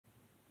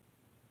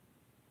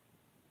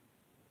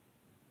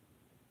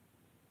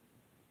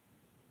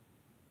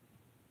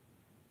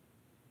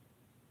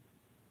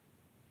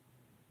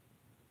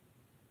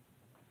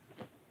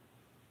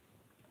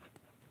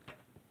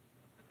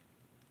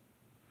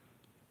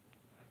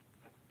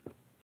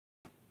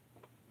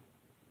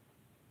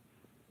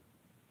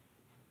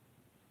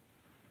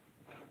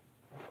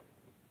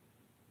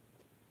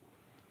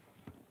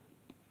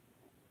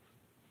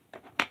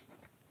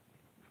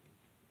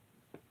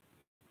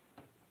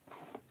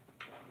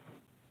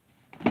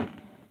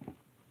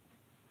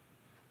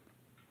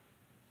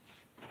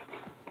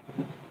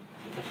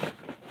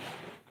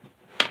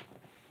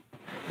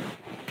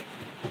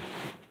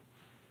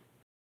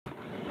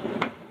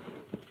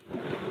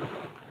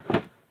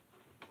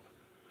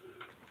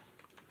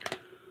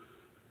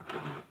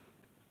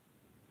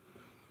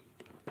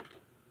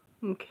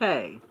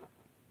Okay.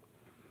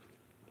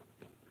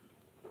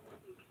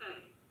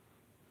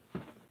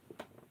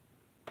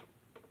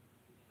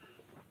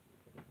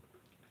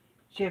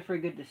 Jeffrey,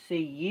 good to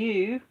see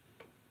you.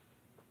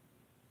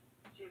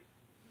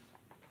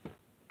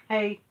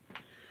 Hey,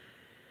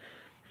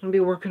 I'll be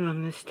working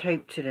on this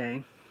tape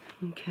today.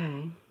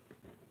 Okay.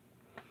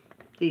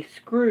 These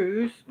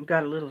screws, I've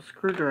got a little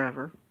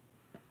screwdriver.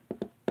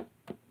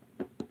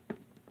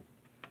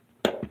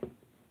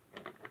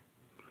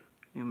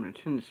 I'm going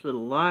to turn this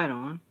little light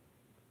on.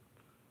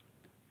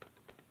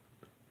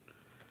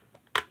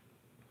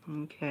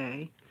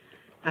 Okay.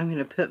 I'm going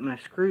to put my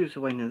screws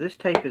away. Now, this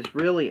tape is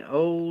really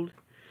old.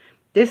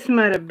 This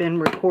might have been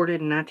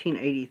recorded in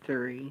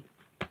 1983.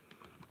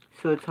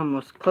 So it's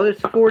almost close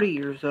to 40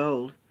 years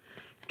old.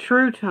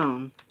 True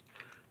Tone.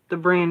 The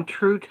brand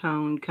True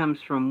Tone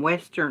comes from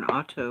Western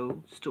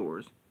Auto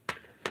Stores.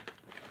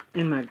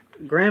 And my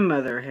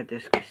grandmother had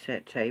this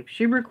cassette tape.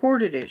 She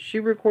recorded it. She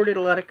recorded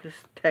a lot of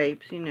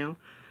tapes, you know,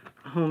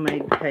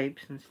 homemade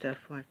tapes and stuff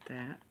like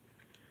that.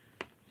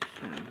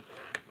 So,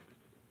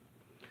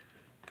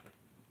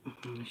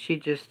 she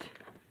just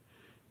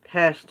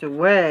passed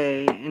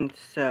away, and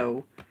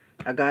so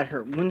I got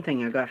her, one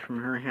thing I got from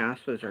her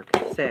house was her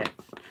cassettes.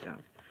 So,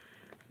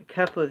 a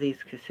couple of these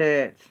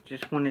cassettes,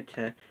 just wanted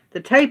to, the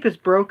tape is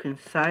broken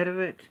inside of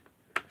it.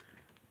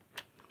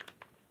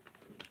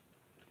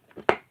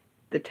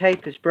 The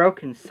tape is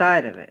broken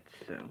inside of it,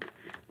 so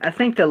I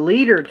think the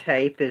leader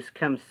tape is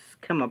come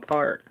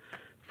apart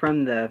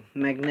from the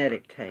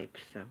magnetic tape.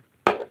 So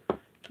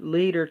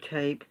leader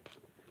tape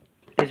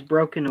is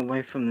broken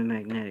away from the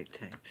magnetic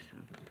tape.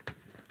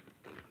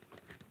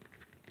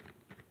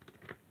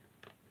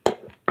 So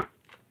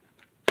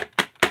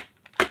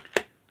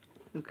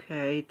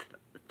okay,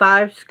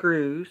 5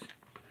 screws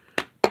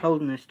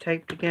holding this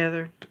tape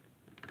together.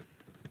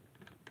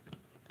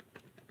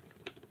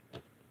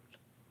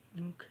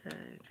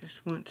 Okay,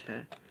 just want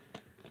to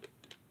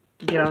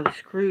get all the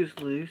screws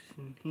loose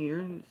in here,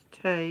 and this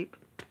tape.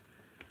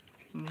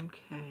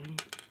 Okay.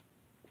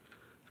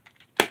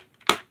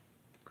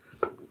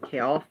 Okay,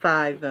 all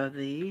 5 of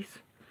these.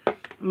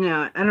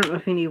 Now, I don't know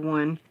if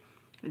anyone,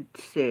 it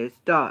says,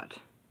 dot,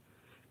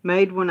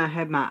 made when I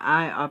had my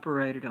eye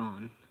operated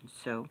on.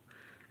 So,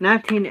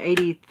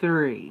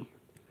 1983.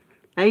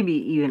 Maybe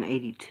even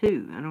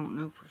 82. I don't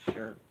know for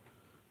sure.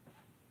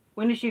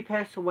 When did she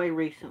pass away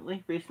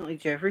recently? Recently,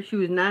 Jeffrey. She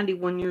was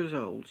 91 years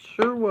old.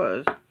 Sure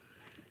was.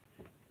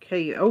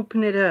 Okay, you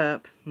open it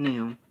up.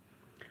 Now,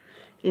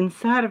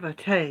 inside of a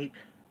tape,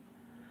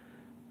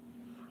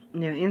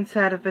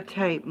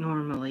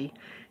 normally,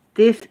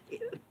 this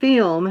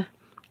film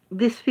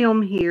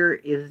here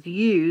is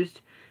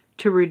used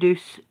to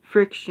reduce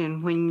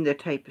friction when the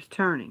tape is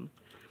turning.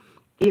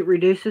 It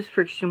reduces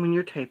friction when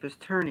your tape is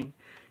turning.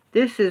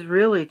 This is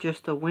really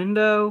just a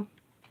window.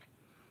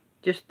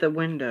 Just the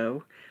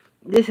window.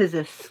 This is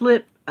a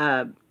slip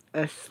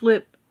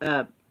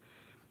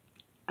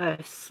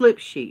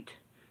sheet.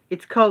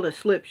 It's called a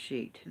slip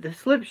sheet. The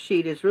slip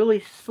sheet is really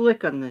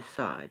slick on this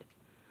side.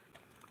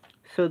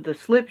 So the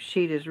slip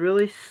sheet is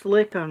really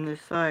slick on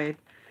this side,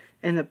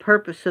 and the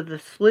purpose of the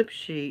slip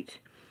sheet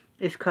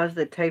is cause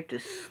the tape to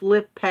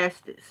slip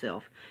past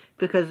itself,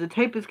 because the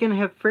tape is going to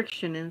have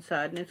friction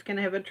inside, and it's going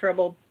to have a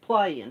trouble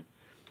playing.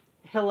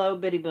 Hello,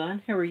 Bitty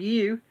Bun. How are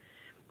you?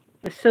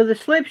 So the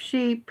slip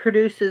sheet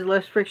produces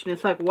less friction.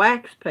 It's like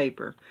wax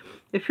paper.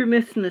 If you're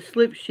missing the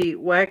slip sheet,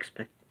 wax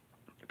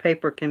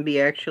paper can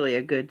be actually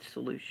a good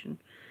solution.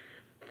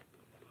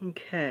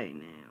 Okay,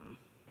 now.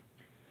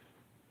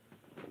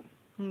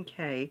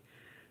 Okay.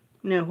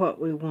 Now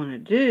what we want to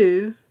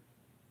do.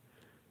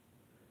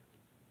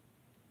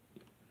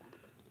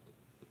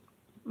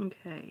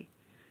 Okay.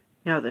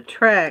 Now the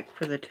track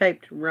for the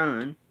tape to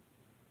run.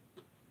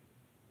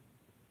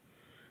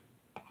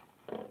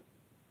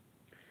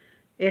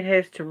 It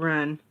has to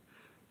run.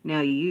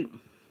 Now you...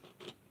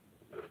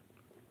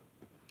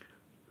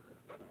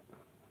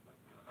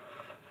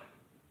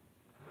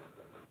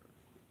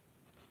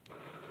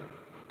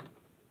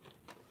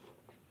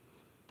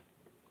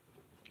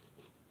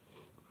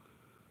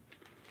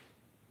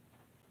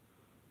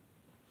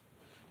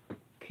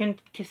 Can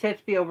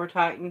cassettes be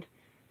over-tightened?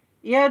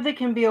 Yeah, they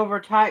can be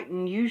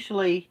over-tightened.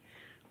 Usually,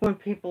 when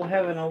people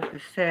have an old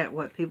cassette,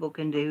 what people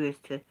can do is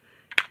to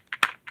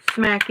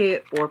smack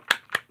it or,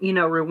 you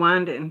know,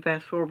 rewind it and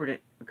fast-forward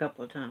it a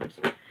couple of times.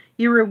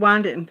 You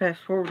rewind it and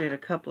fast-forward it a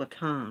couple of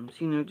times,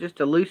 you know, just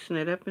to loosen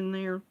it up in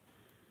there.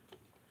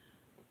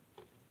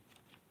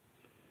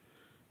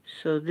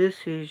 So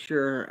this is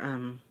your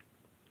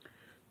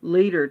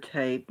leader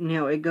tape.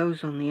 Now, it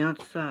goes on the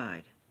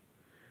outside.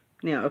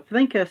 Now, I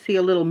think I see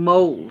a little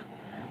mold.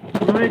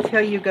 I'm going to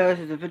tell you guys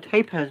is if a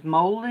tape has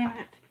mold in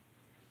it,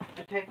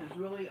 the tape is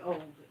really old.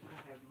 It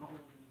might have mold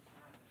inside.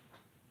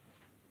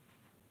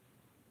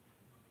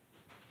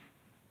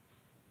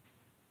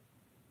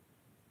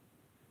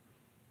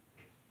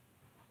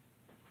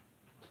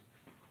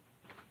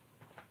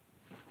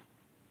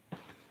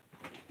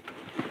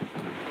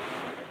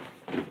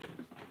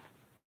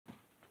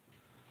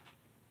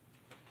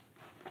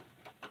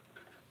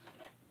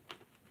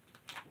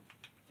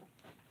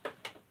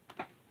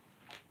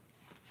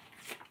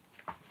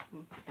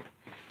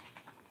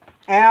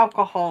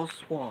 alcohol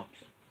swabs.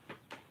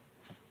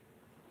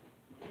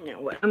 Now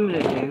what I'm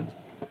going to do,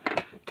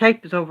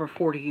 tape is over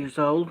 40 years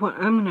old. What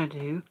I'm going to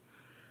do,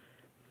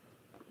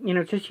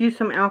 just use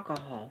some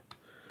alcohol.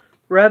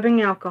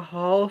 Rubbing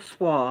alcohol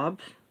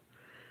swabs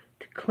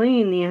to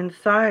clean the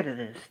inside of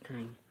this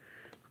thing.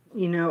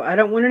 I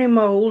don't want any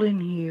mold in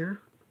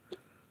here.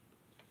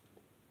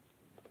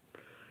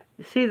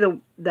 You see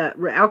that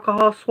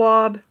alcohol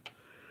swab?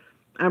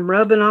 I'm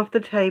rubbing off the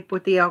tape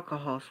with the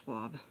alcohol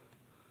swab.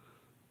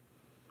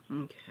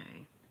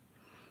 Okay.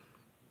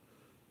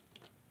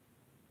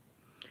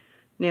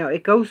 Now,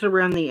 it goes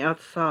around the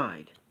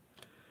outside.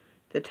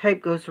 The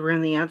tape goes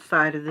around the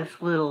outside of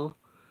this little,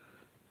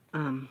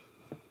 of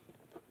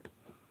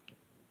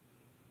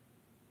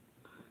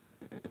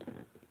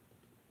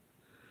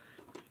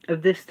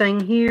this thing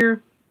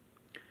here.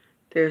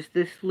 There's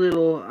this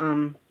little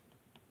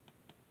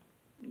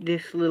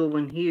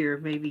one here.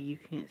 Maybe you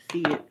can't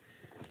see it.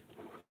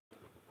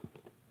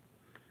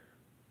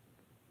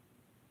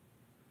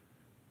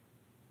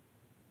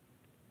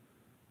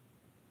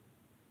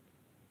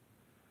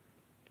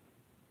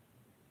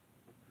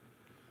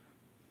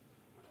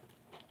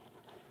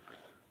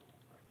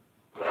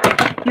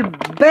 You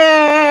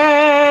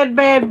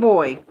bad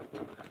boy.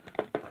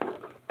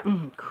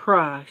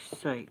 Christ's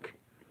sake.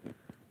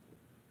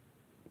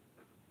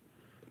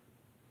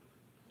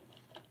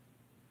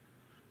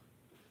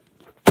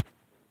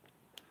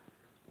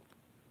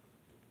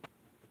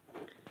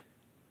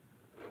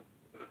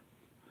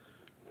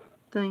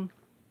 Thing.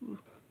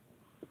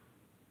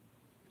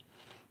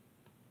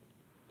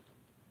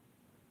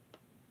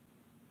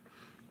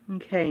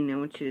 Okay, now I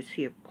want you to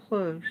see up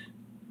close.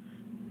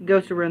 It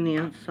goes around the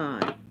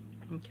outside.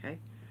 Okay.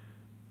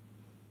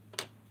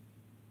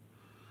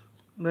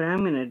 What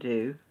I'm going to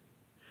do,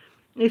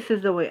 this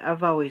is the way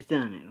I've always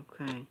done it,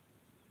 okay?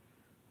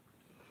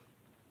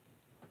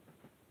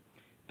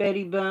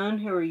 Betty Bunn,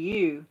 how are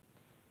you?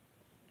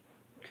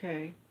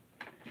 Okay.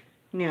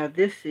 Now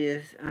this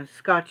is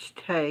Scotch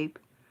tape.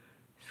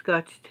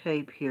 Scotch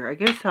tape here. I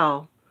guess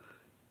I'll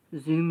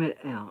zoom it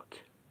out.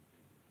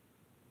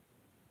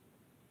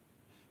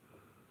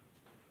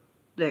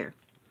 There.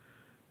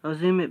 I'll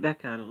zoom it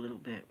back out a little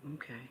bit.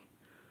 Okay.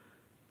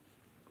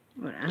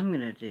 What I'm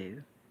going to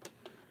do,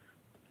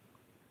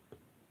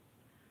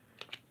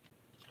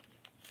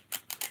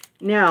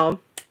 now,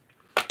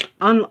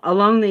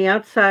 along the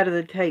outside of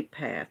the tape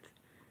path,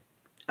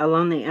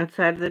 around the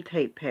outside of the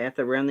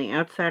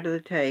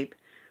tape,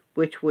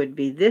 which would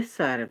be this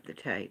side of the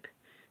tape.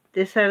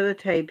 This side of the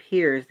tape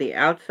here is the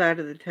outside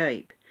of the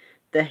tape.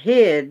 The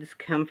heads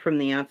come from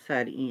the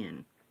outside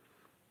in.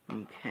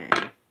 Okay.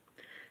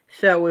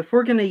 So if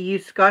we're going to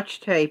use Scotch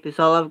tape, is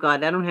all I've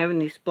got. I don't have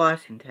any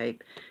splicing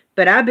tape.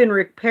 But I've been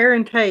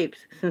repairing tapes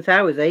since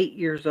I was 8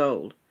 years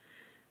old.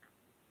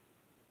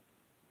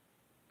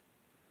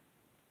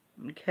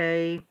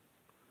 Okay.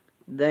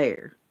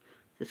 There.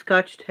 The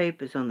Scotch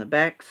tape is on the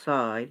back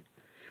side.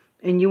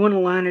 And you want to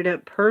line it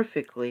up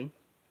perfectly.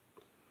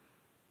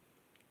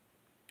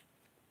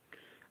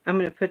 I'm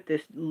going to put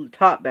this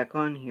top back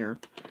on here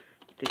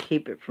to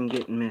keep it from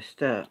getting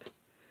messed up.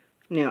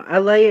 Now, I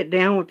lay it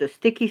down with the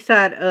sticky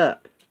side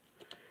up.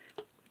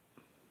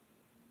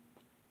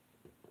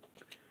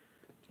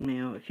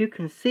 Now, if you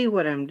can see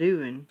what I'm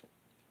doing,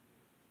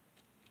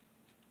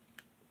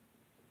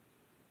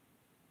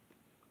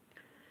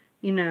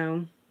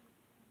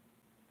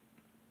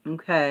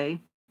 okay,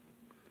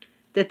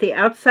 that the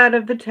outside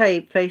of the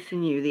tape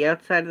facing you, the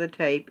outside of the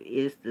tape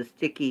is the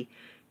sticky,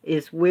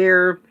 is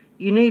where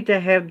you need to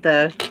have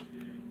the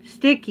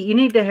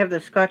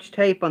Scotch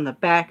tape on the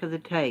back of the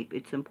tape.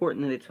 It's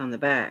important that it's on the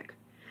back.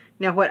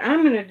 Now what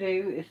I'm going to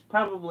do is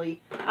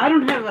I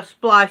don't have a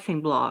splicing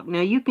block.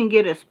 Now you can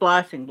get a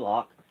splicing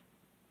block.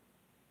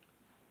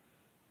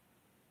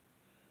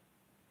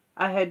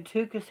 I had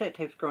 2 cassette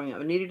tapes growing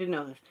up. I needed to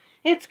know this.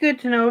 It's good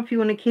to know if you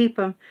want to keep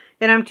them.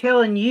 And I'm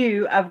telling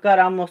you, I've got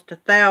almost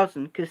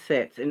 1,000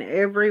 cassettes, and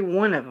every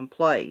one of them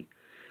play.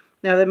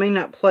 Now, they may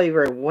not play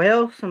very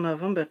well, some of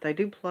them, but they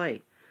do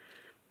play.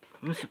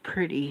 It's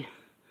pretty.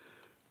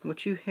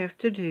 What you have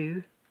to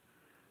do,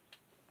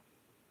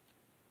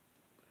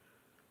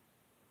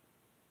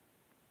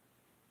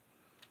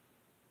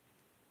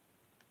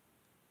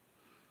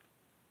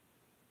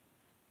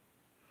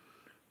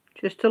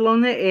 just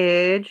along the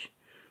edge.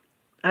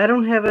 I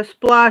don't have a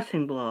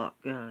splicing block,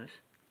 guys.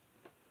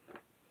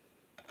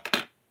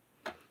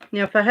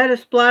 Now, if I had a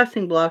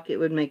splicing block, it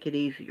would make it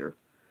easier.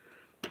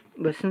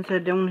 But since I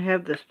don't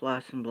have the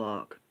splicing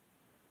block,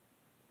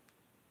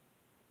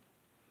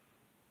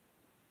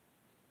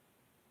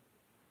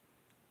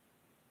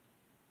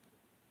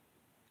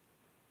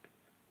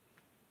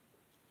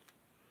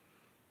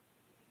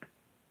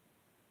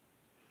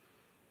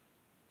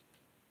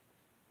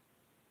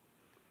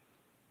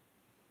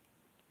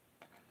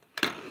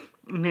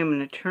 and I'm going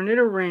to turn it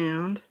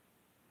around.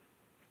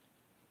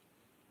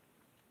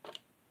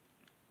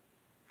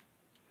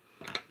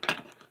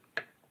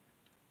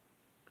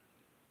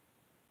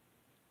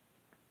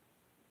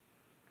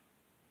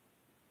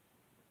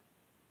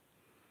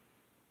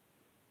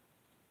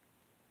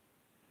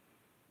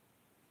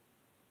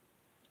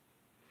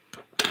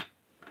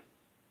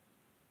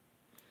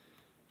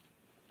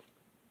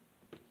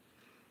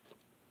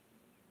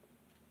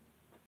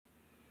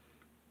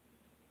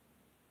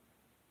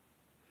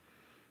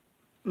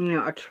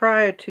 I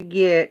try to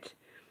get,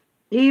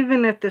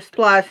 even if the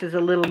splice is a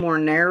little more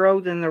narrow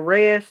than the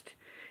rest,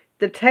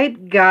 the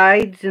tape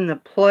guides in the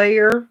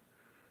player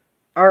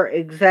are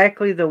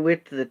exactly the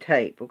width of the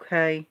tape,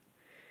 okay?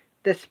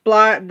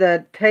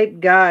 The tape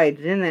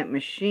guides in that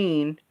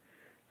machine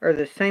are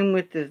the same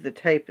width as the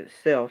tape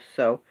itself.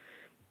 So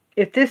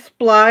if this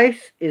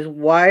splice is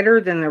wider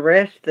than the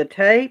rest of the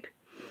tape,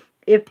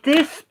 if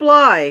this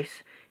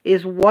splice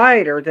is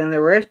wider than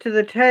the rest of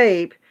the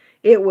tape,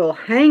 it will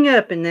hang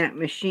up in that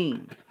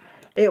machine.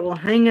 It will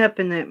hang up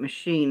in that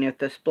machine if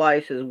the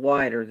splice is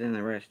wider than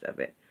the rest of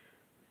it.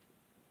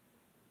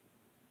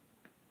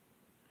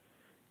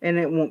 And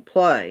it won't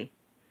play.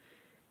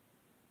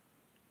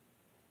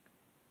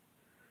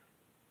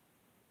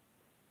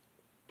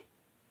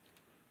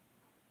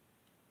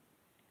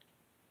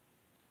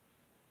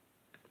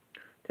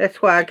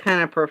 That's why I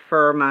kind of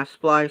prefer my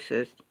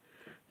splices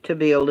to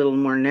be a little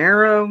more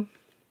narrow.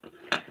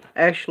 I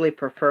actually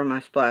prefer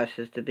my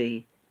splices to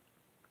be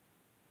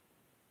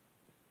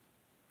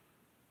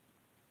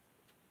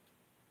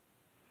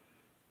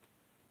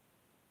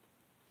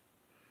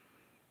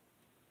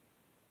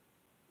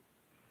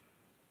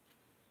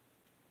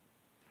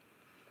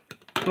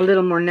a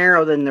little more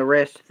narrow than the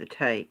rest of the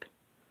tape.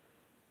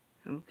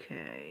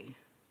 Okay.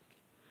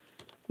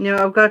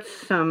 Now I've got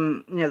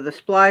some, the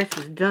splice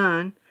is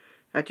done.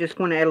 I just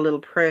want to add a little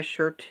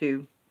pressure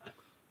to,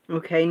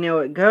 okay,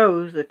 now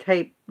the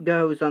tape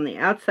goes on the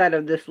outside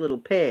of this little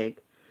peg.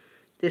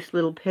 This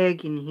little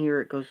peg in here,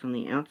 it goes on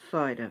the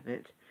outside of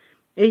it.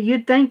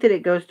 You'd think that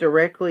it goes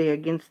directly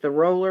against the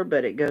roller,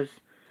 but it goes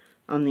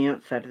on the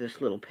outside of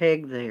this little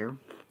peg there.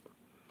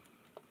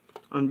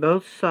 On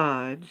both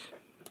sides.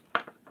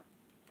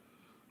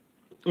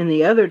 And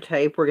the other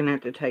tape, we're going to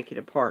have to take it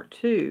apart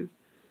too.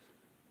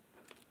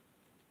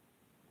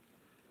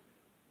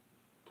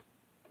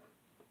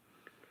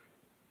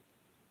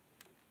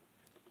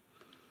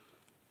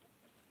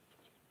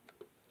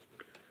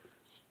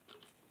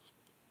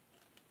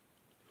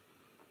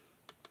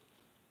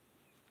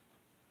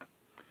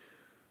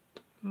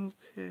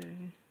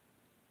 Okay.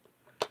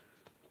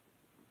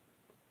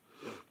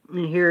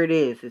 And here it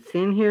is. It's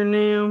in here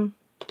now.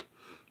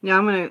 Now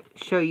I'm going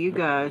to show you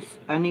guys.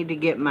 I need to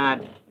get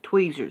my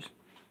tweezers.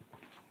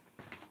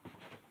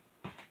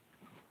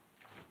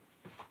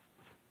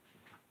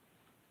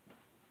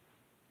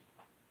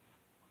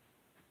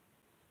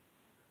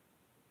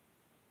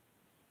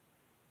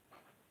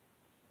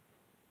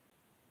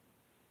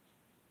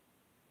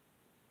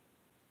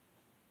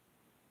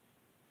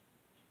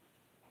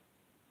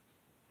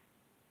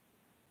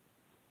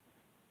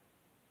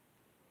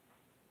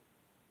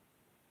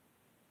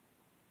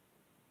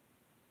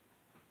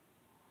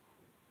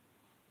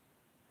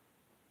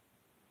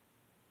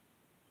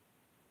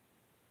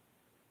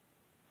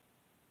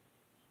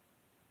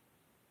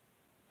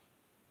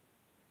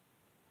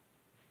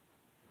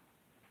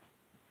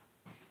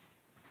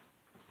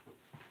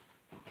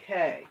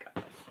 Okay,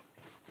 guys.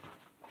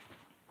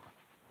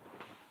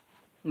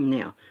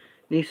 Now,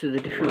 these are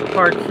the different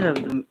parts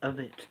of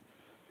it.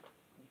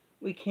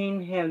 We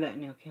can have that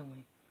now, can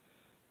we?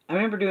 I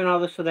remember doing all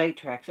this with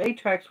 8-tracks.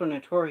 8-tracks were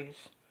notorious.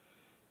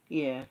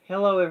 Yeah.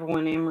 Hello,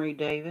 everyone. Emery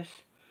Davis.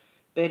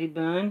 Betty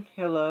Bunn.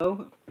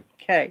 Hello.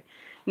 Okay.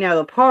 Now,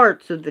 the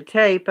parts of the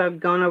tape,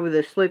 I've gone over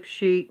the slip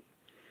sheet.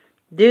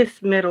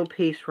 This metal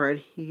piece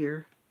right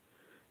here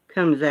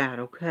comes out,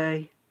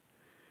 okay?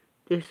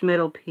 This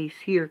metal piece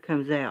here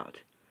comes out.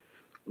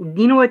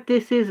 You know what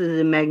this is?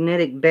 Is a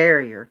magnetic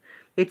barrier.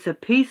 It's a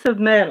piece of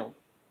metal.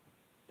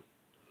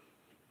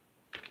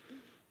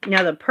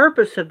 Now, the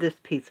purpose of this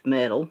piece of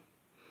metal,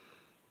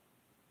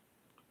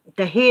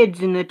 the heads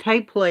in the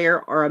tape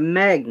player are a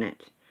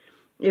magnet.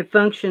 It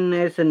functions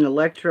as an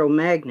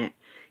electromagnet.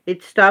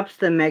 It stops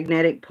the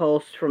magnetic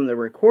pulse from the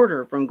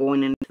recorder from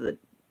going into the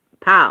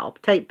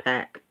tape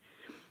pack.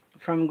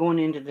 From going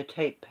into the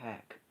tape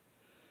pack.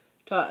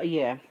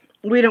 Yeah.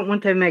 We don't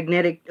want the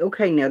magnetic.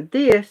 Okay, now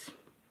this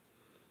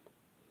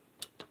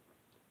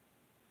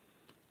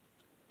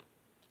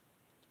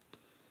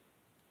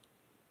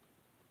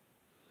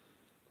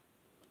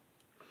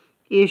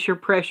is your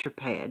pressure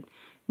pad.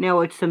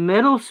 Now it's a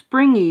metal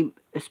springy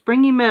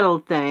metal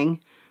thing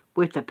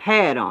with a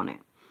pad on it.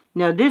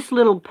 Now this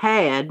little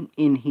pad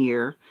in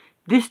here,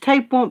 this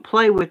tape won't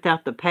play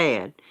without the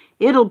pad.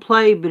 It'll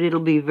play, but it'll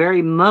be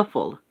very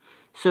muffled.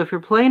 So if you're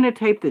playing a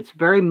tape that's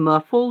very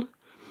muffled,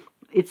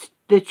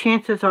 the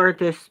chances are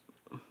this,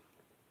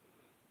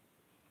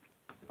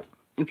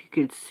 if you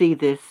could see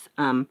this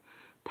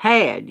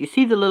pad, you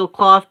see the little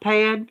cloth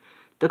pad?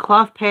 The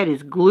cloth pad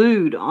is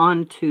glued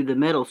onto the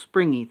metal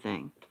springy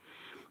thing.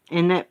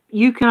 And that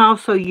you can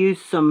also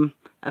use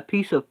a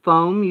piece of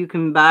foam. You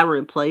can buy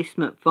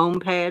replacement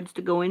foam pads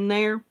to go in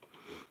there.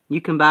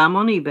 You can buy them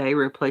on eBay,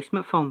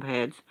 replacement foam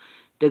pads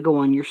to go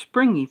on your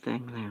springy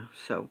thing there.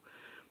 So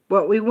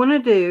what we want to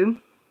do,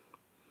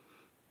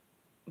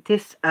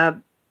 this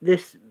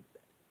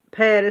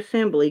pad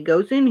assembly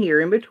goes in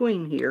here, in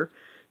between here.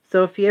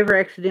 So if you ever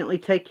accidentally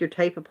take your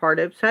tape apart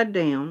upside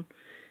down,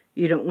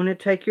 you don't want to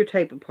take your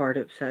tape apart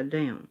upside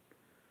down.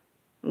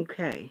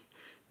 Okay.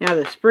 Now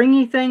the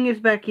springy thing is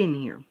back in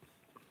here.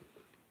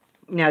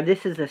 Now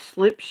this is a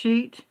slip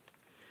sheet.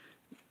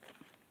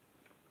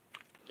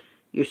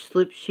 Your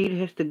slip sheet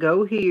has to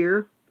go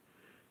here.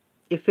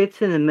 It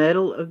fits in the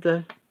middle of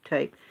the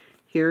tape.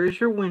 Here is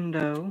your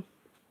window.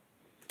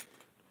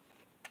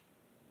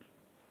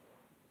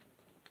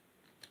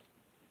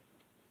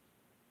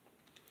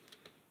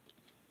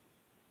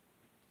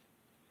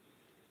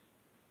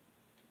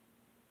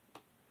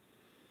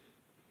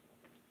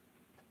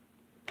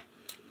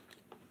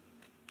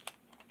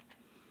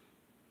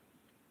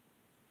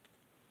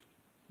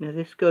 Now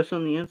this goes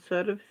on the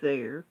inside of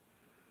there.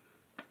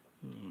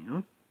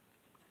 Now,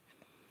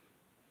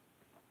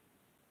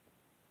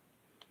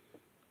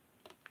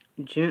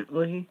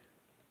 gently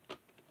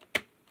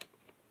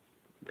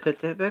put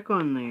that back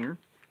on there.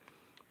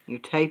 Your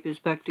tape is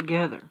back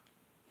together.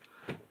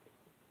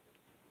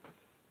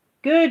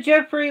 Good,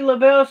 Jeffrey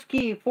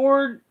Lebelski,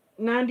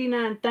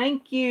 $4.99.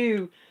 Thank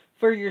you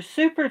for your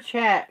super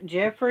chat,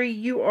 Jeffrey.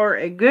 You are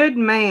a good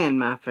man,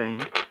 my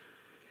friend.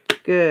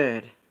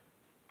 Good.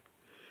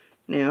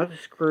 Now the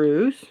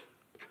screws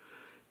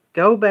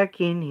go back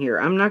in here.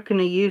 I'm not going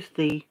to use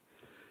the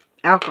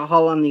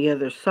alcohol on the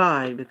other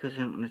side because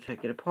I don't want to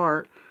take it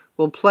apart.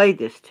 We'll play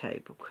this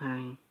tape,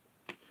 okay?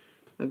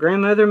 My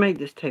grandmother made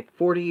this tape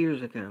 40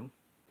 years ago.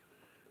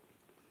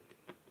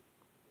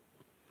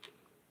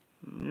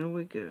 There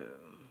we go.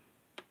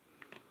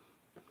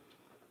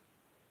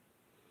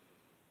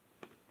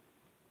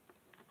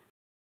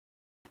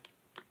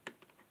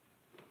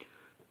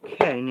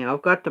 Okay, now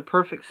I've got the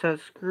perfect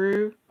size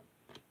screw.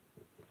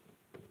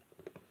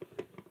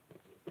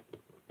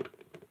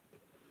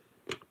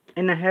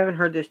 And I haven't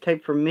heard this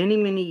tape for many,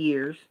 many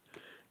years.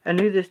 I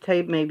knew this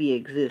tape maybe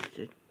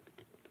existed.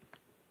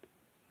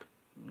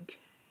 Okay.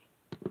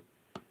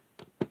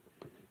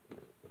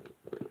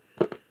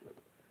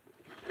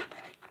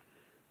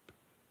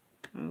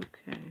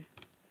 Okay.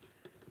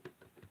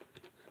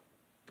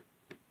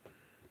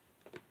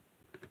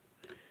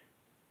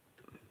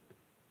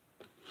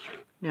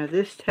 Now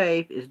this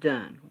tape is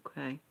done,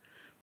 okay?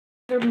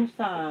 Other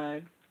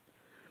side.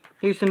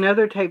 Here's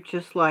another tape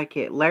just like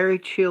it. Larry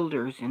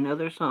Childers and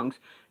other songs.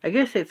 I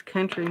guess it's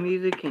country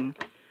music, and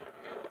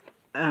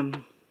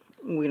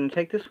we're going to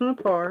take this one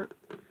apart.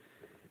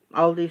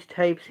 All these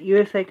tapes,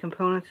 USA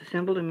components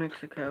assembled in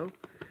Mexico.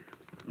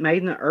 Made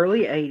in the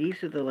early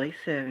 80s or the late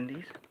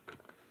 70s.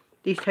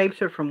 These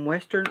tapes are from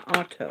Western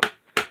Auto.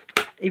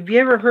 Have you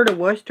ever heard of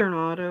Western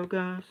Auto,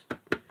 guys?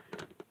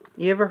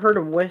 You ever heard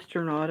of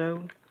Western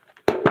Auto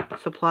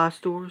supply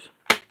stores?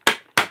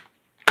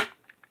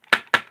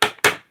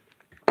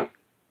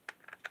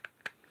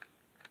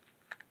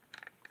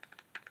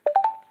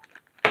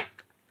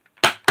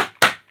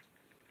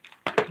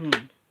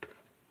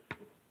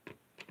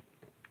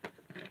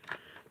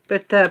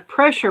 But the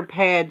pressure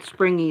pad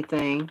springy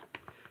thing,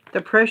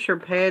 the pressure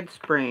pad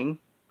spring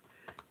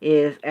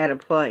is out of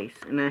place,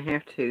 and I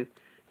have to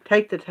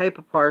take the tape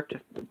apart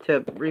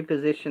to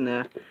reposition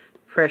the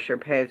pressure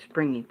pad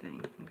springy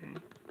thing. Okay.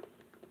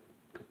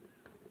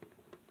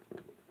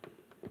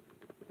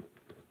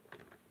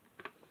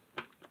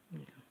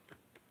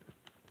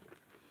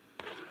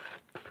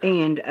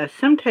 And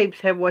some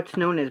tapes have what's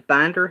known as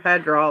binder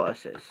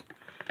hydrolysis.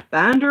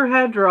 Binder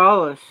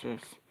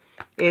hydrolysis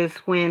is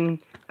when,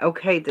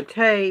 okay, the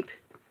tape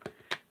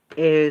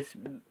is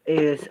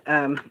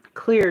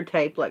clear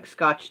tape, like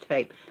Scotch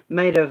tape,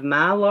 made of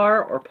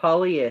mylar or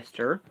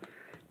polyester.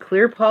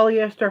 Clear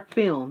polyester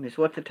film is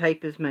what the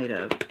tape is made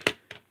of.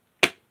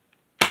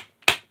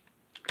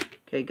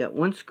 Okay, got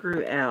one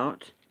screw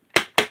out.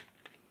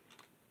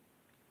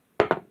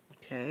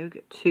 Okay, we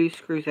got two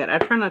screws out. I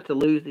try not to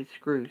lose these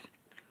screws.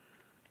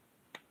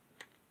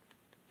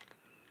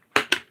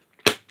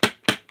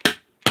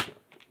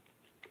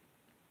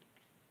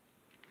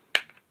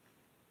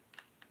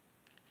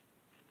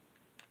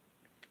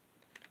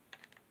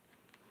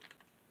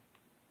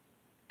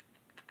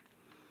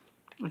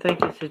 I think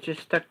this is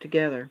just stuck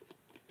together.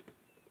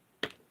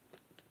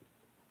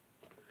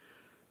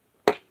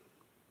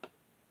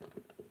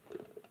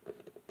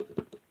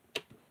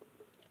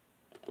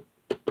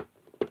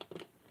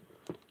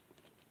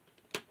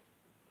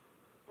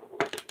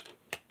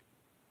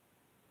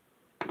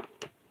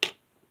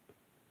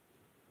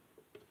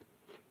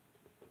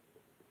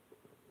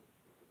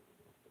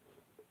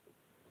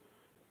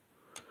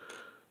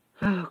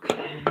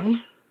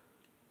 Okay.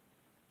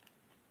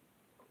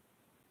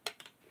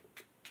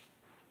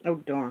 Oh,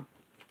 darn.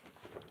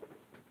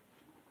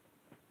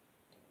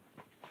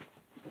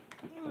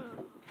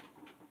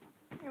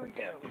 Here we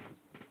go.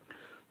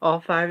 All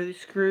 5 of these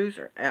screws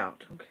are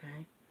out.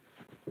 Okay.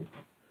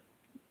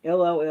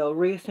 LOL.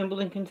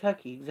 Reassembled in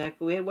Kentucky.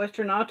 Exactly. We had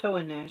Western Auto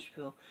in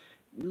Nashville.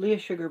 Leah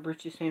Sugar,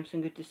 Bridget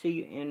Sampson, good to see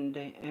you. And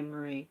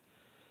Anne-Marie.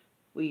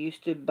 We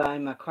used to buy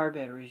my car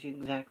batteries.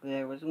 Exactly.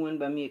 There was one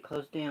by me. It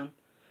closed down.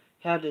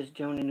 How does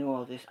Jonah know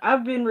all this?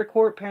 I've been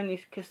pairing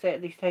these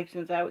tapes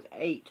since I was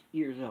 8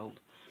 years old.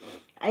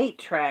 8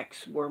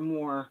 tracks were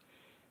more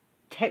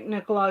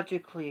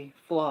technologically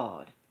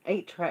flawed.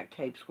 8-track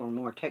tapes were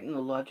more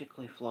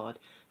technologically flawed.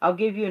 I'll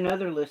give you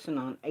another lesson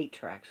on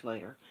 8-tracks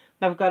later.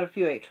 I've got a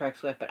few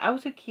 8-tracks left, but I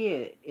was a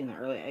kid in the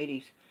early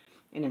 80s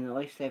and in the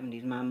late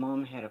 70s. My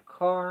mom had a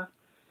car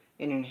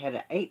and it had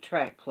an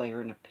 8-track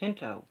player and a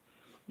Pinto.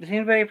 Does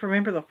anybody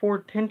remember the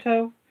Ford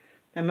Pinto?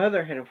 My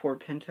mother had a Ford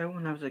Pinto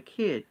when I was a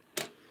kid.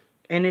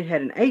 And it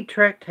had an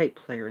 8-track tape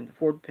player in the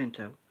Ford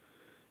Pinto.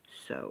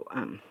 So,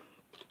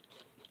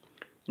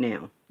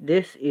 now,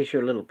 this is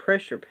your little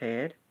pressure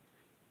pad.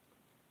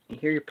 And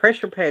here your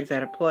pressure pad's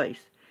out of place.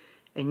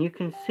 And you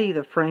can see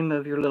the frame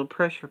of your little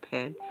pressure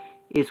pad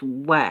is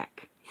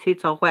whack. See,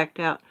 it's all whacked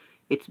out.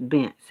 It's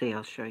bent. See,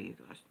 I'll show you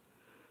guys.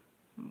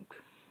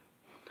 Okay.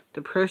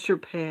 The pressure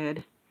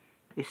pad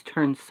is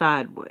turned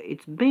sideways.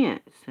 It's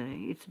bent,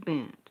 see? It's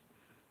bent.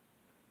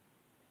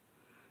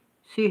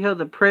 See how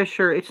the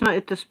pressure, it's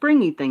the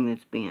springy thing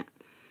that's bent.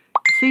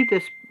 See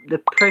this, the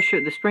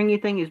pressure, the springy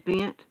thing is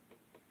bent?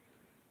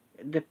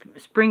 The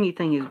springy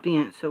thing is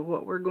bent, so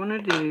what we're going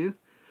to do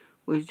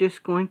is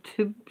just going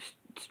to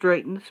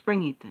straighten the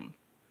springy thing.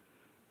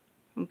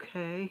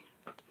 Okay.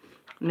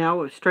 Now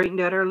we've straightened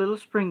out our little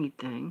springy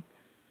thing.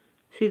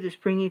 See, the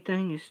springy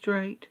thing is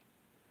straight.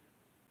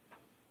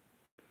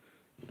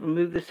 I'll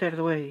move this out of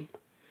the way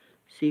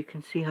so you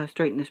can see how I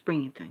straighten the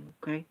springy thing,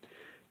 okay?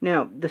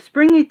 Now, the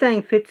springy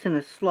thing fits in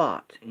a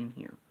slot in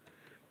here.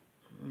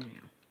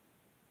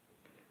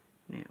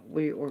 Now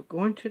we are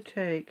going to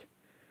take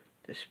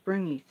the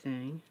springy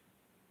thing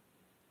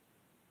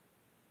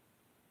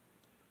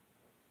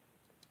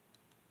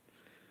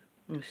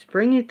and the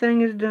springy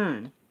thing is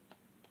done.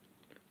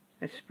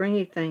 The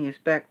springy thing is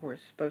back where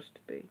it's supposed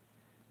to be.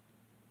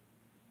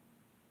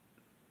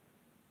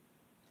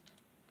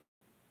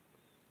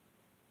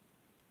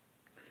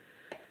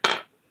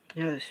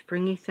 Now the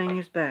springy thing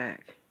is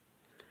back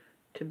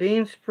to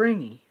being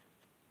springy.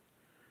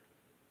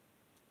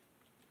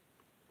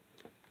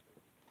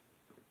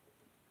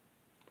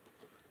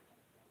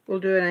 We'll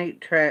do an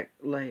 8-track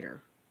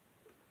later.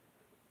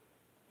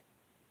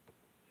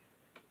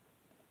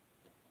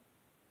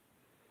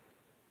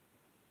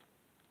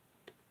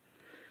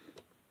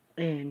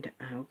 And,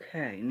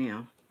 okay,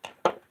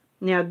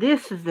 now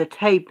this is the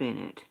tape in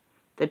it.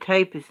 The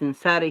tape is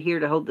inside of here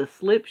to hold the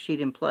slip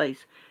sheet in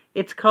place.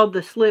 It's called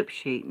the slip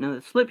sheet. Now,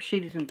 the slip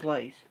sheet is in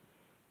place.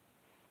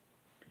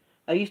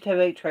 I used to have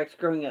 8-tracks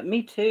growing up.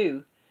 Me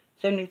too.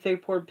 73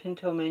 Ford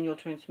Pinto manual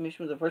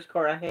transmission was the first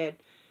car I had.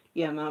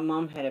 Yeah, my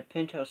mom had a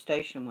Pinto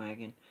station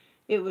wagon.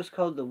 It was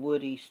called the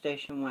Woody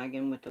station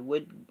wagon with the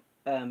wood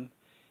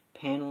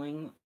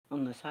paneling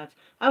on the sides.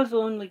 I was a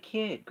lonely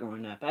kid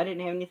growing up. I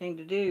didn't have anything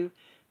to do.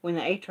 When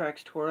the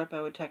 8-tracks tore up,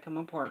 I would take them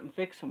apart and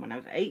fix them when I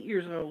was 8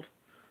 years old.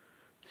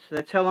 So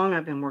that's how long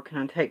I've been working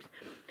on tapes.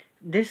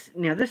 This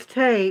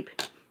tape,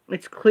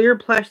 it's clear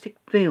plastic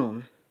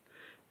film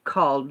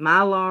called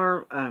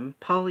Mylar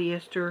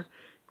polyester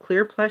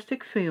clear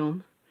plastic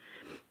film,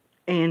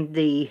 and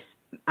the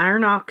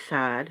iron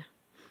oxide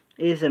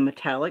is a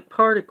metallic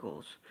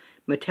particles.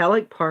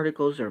 Metallic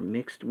particles are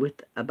mixed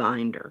with a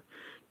binder.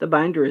 The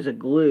binder is a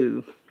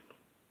glue.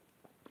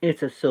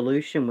 It's a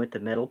solution with the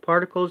metal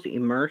particles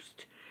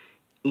immersed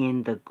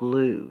in the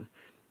glue.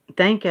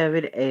 Think of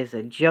it as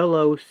a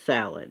Jell-O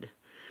salad.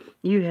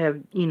 You have,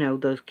 you know,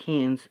 those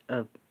cans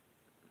of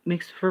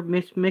mixed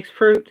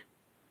fruit.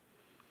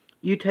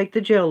 You take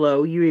the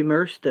Jell-O, you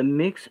immerse the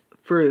mixed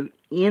fruit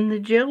in the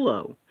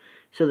Jell-O.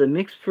 So the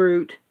mixed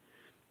fruit,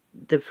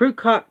 the fruit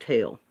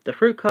cocktail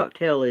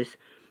is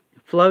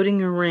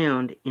floating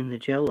around in the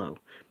Jell-O.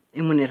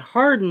 And when it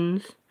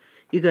hardens,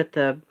 you got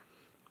the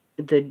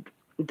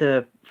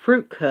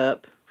fruit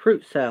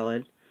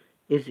salad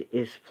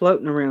is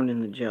floating around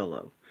in the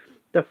Jell-O.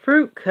 The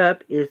fruit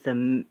cup is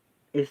the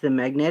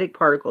magnetic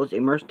particles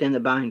immersed in the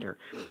binder.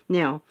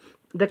 Now,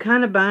 the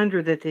kind of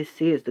binder that this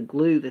is, the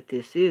glue that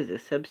this is a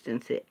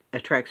substance that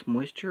attracts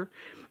moisture.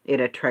 It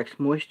attracts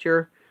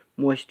moisture.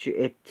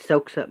 It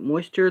soaks up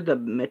moisture.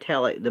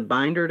 The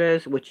binder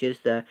does, which is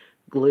the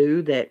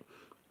glue that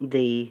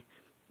the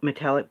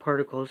metallic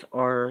particles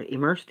are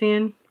immersed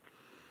in.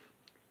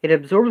 It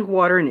absorbs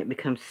water and it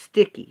becomes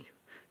sticky.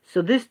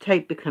 So this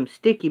tape becomes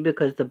sticky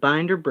because the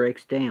binder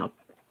breaks down.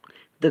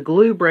 The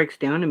glue breaks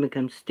down and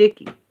becomes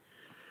sticky.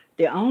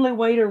 The only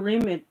way to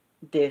remedy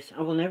this,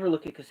 I will never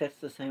look at cassettes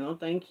the same. Oh,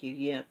 thank you.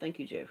 Yeah, thank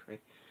you,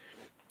 Jeffrey.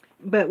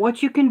 But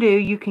what you can do,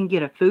 you can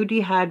get a food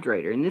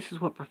dehydrator, and this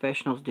is what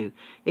professionals do.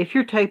 If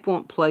your tape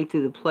won't play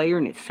through the player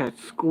and it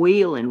starts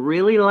squealing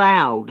really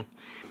loud,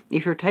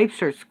 if your tape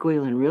starts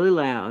squealing really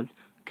loud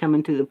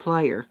coming through the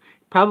player,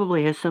 it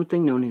probably has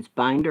something known as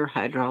binder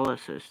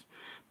hydrolysis.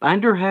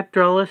 Binder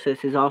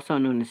hydrolysis is also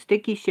known as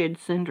sticky shed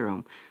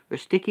syndrome or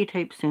sticky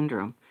tape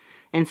syndrome.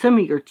 And some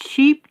of your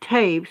cheap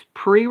tapes,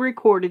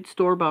 pre-recorded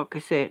store-bought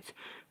cassettes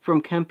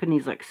from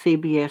companies like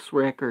CBS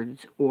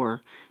Records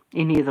or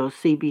any of those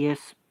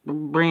CBS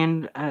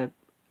brand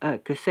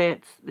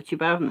cassettes that you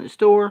buy from the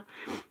store,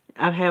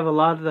 I have a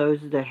lot of those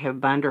that have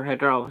binder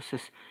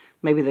hydrolysis.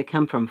 Maybe they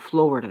come from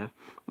Florida.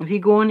 If you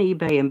go on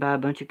eBay and buy a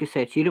bunch of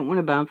cassettes, you don't want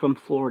to buy them from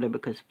Florida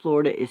because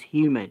Florida is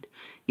humid.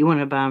 You want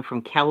to buy them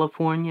from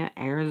California,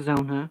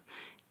 Arizona,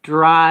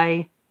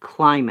 dry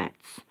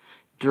climates.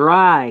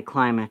 Dry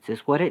climates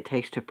is what it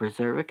takes to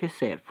preserve a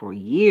cassette for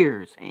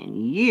years and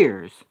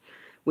years.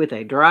 With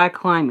a dry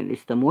climate,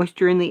 it's the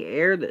moisture in the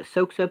air that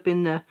soaks up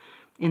in the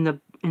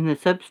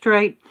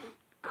substrate,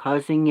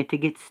 causing it to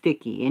get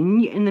sticky.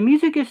 And the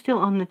music is still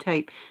on the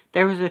tape.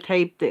 There was a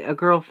tape that a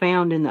girl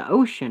found in the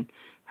ocean.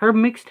 Her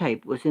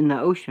mixtape was in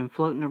the ocean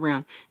floating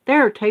around.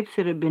 There are tapes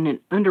that have been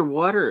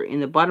underwater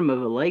in the bottom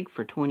of a lake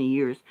for 20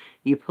 years.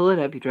 You pull it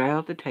up, you dry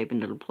out the tape,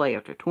 and it'll play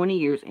after 20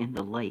 years in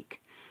the lake,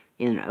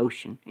 in the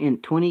ocean, in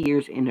 20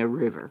 years in a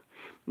river.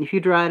 If you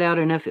dry it out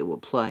enough, it will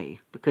play.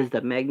 Because the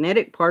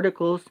magnetic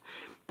particles,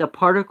 the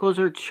particles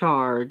are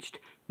charged,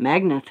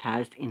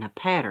 magnetized in a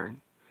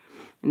pattern.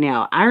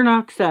 Now, iron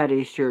oxide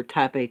is your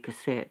type A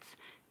cassettes.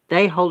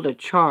 They hold a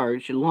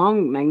charge,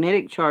 long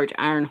magnetic charge.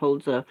 Iron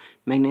holds a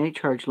magnetic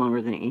charge longer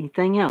than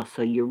anything else,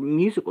 so your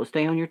music will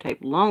stay on your tape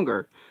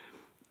longer,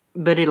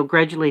 but it'll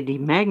gradually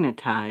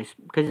demagnetize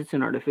because it's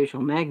an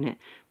artificial magnet,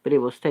 but it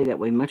will stay that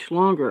way much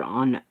longer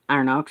on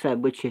iron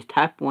oxide, which is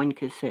type 1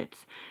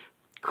 cassettes.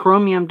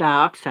 Chromium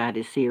dioxide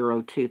is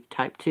CO2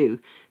 type 2.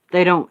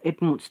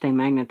 It won't stay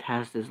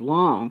magnetized as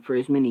long for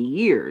as many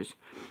years,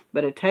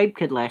 but a tape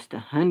could last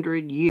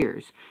 100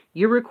 years.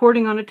 Your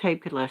recording on a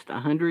tape could last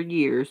 100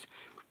 years,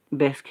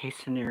 best case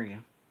scenario.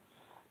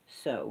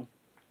 So,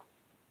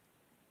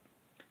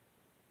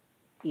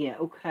 yeah,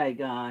 okay,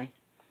 guy.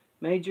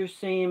 Major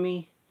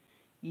Sammy,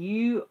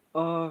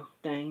 your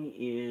thing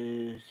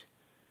is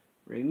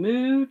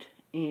removed,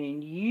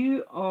 and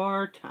you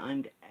are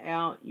timed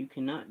out. You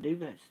cannot do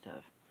that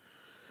stuff.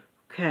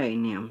 Okay,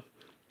 now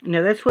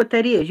that's what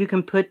that is. You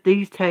can put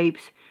these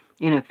tapes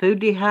in a food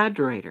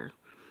dehydrator.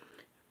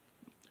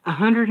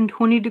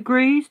 120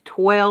 degrees,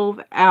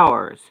 12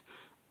 hours.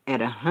 At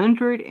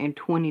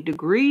 120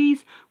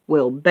 degrees,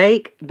 will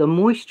bake the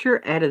moisture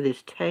out of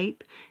this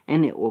tape,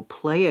 and it will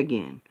play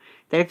again.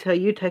 That's how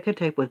you take a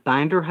tape with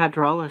binder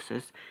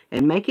hydrolysis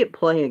and make it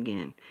play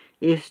again,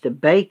 is to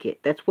bake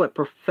it. That's what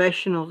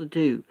professionals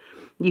do.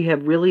 You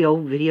have really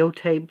old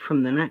videotape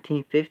from the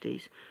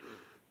 1950s.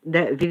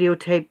 That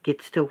videotape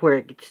gets to where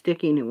it gets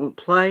sticky and it won't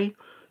play.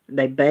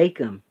 They bake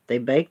them. They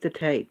bake the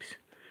tapes.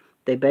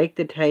 They bake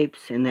the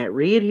tapes, and that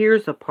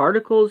re-adheres the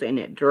particles, and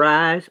it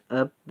dries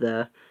up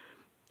the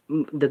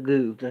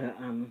goo.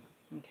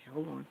 Okay,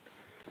 hold on.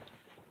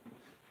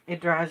 It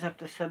dries up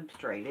the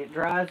substrate. It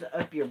dries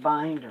up your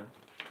binder.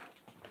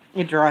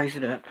 It dries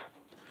it up.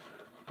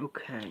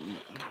 Okay.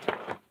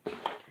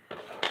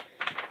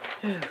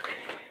 Okay.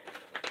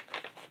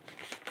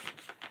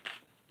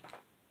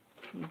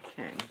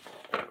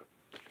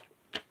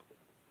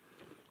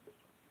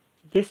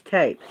 This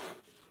tape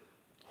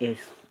is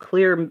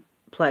clear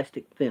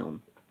plastic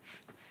film.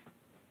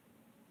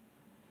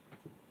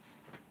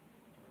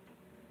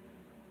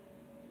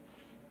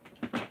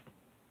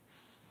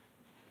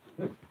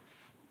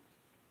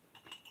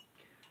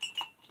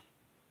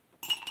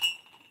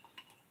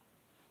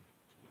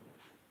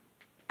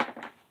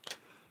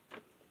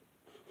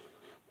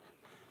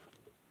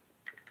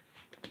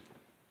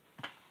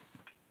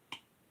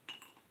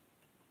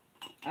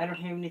 I don't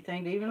have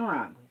anything to even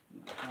write with.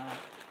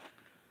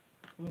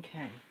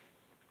 Okay.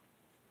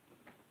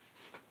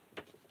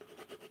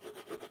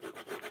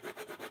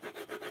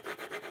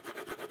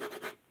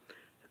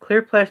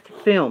 Clear plastic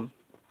film.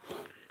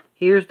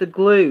 Here's the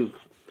glue.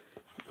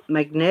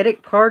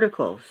 Magnetic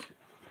particles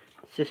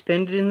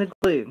suspended in the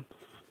glue.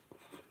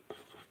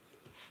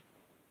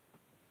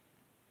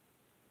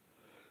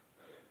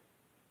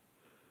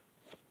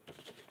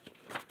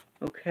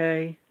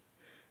 Okay.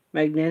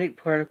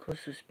 Magnetic particles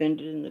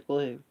suspended in the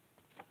glue.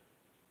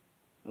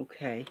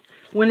 Okay.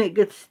 When it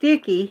gets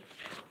sticky,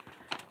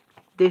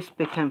 this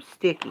becomes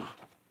sticky.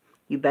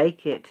 You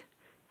bake it,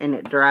 and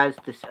it dries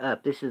this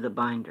up. This is a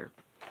binder.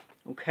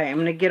 Okay, I'm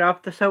going to get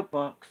off the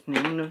soapbox. Now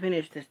I'm going to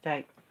finish this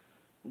tape.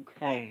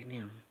 Okay,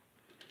 now.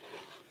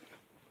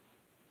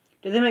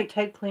 Do they make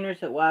tape cleaners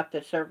that wipe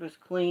the surface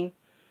clean?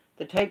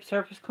 The tape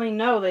surface clean?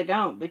 No, they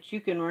don't. But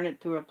you can run it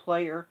through a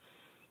player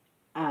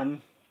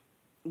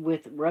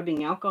with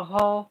rubbing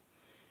alcohol.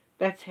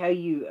 That's how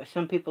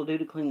some people do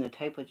to clean the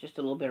tape, with just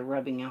a little bit of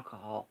rubbing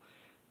alcohol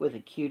with a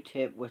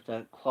Q-tip with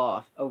a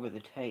cloth over the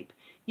tape.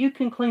 You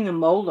can clean the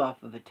mold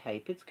off of a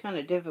tape. It's kind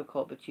of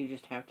difficult, but you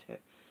just have to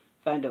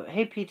find out.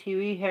 Hey,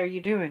 PTV, how are you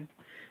doing?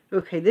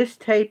 Okay, this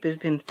tape has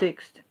been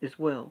fixed as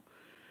well.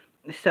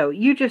 So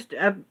you just,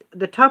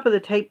 the top of the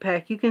tape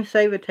pack, you can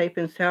save a tape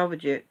and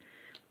salvage it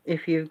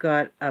if you've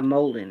got a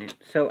mold in it.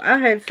 So I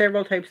had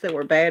several tapes that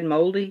were bad,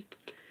 moldy,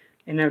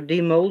 and I've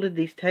demolded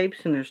these tapes,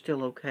 and they're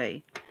still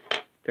okay.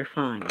 They're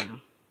fine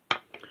now.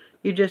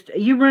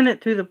 You run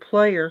it through the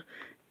player.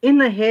 In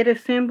the head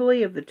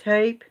assembly of the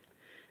tape,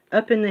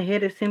 up in the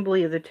head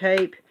assembly of the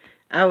tape,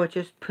 I would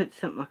just put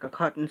something like a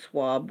cotton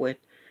swab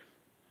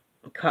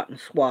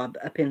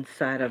up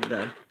inside of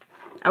the,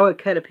 I would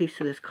cut a piece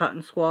of this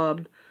cotton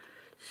swab,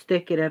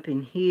 stick it up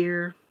in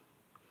here,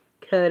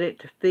 cut it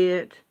to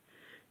fit,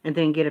 and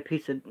then get a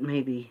piece of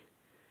maybe,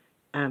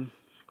 and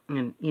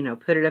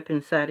put it up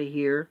inside of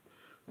here,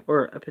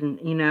 or up in,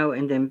 you know,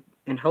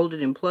 and hold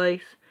it in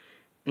place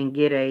and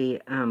get a,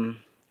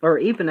 or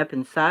even up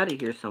inside of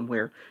here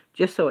somewhere,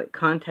 just so it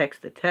contacts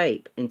the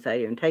tape inside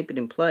here and tape it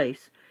in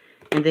place.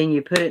 And then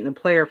you put it in the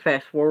player,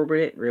 fast forward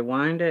it,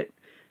 rewind it.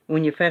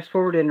 When you fast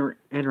forward and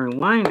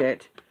rewind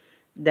it,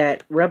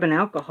 that rubbing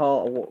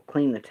alcohol will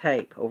clean the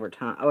tape over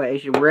time. Oh,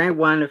 as you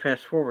rewind and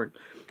fast forward.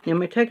 It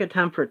may take a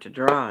time for it to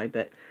dry,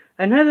 but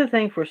another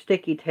thing for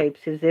sticky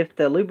tapes is if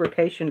the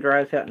lubrication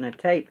dries out in a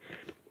tape,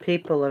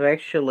 people have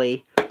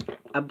actually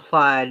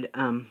applied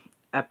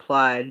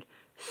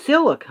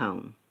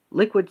silicone,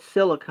 liquid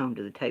silicone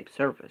to the tape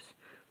surface.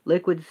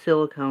 Liquid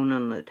silicone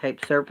on the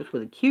tape surface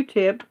with a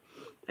Q-tip,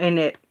 and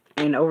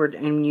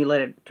when you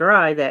let it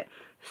dry, that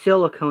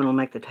silicone will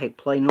make the tape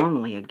play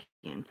normally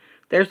again.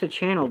 There's a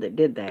channel that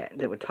did that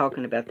was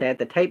talking about that.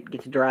 The tape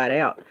gets dried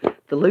out.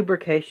 The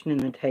lubrication in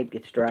the tape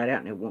gets dried out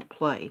and it won't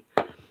play.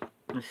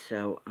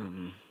 So,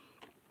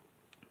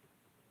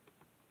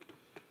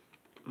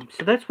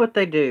 so that's what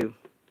they do.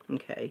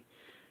 Okay.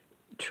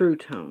 True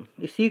tone.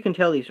 You see, you can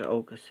tell these are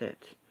old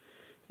cassettes.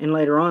 And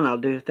later on, I'll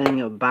do a thing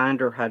of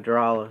binder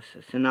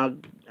hydrolysis. And I'll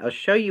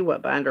show you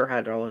what binder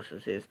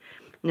hydrolysis is.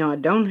 Now, I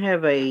don't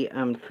have a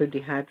food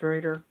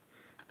dehydrator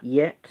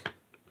yet,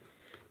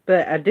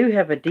 but I do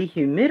have a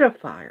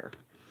dehumidifier.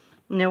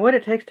 Now, what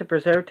it takes to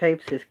preserve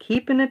tapes is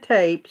keeping a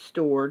tape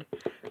stored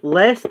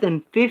less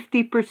than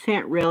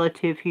 50%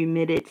 relative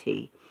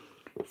humidity.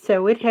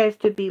 So it has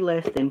to be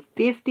less than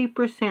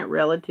 50%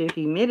 relative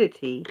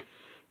humidity.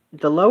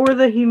 The lower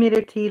the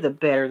humidity, the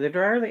better. The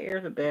drier the air,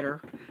 the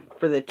better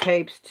for the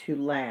tapes to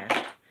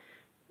last.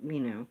 You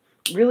know,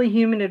 really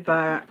humid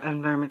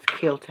environments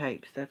kill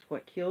tapes. That's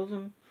what kills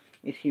them,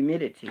 is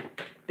humidity.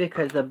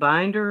 Because the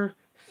binder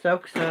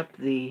soaks up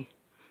the...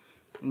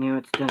 Now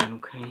it's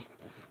done, okay?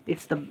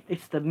 It's the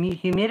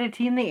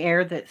humidity in the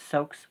air that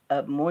soaks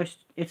up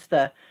moisture. It's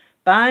the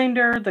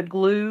binder, the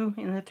glue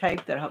in the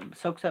tape that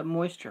soaks up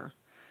moisture.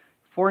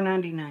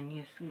 $4.99,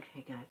 yes.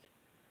 Okay, guys.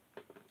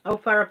 Oh,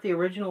 fire up the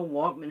original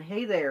Walkman.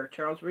 Hey there,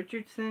 Charles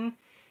Richardson.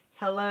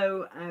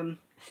 Hello,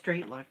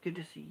 Street Life. Good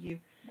to see you.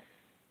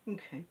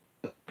 Okay.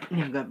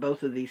 Now I've got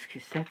both of these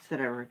cassettes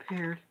that I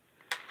repaired.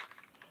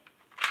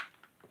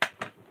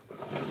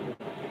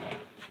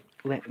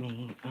 Let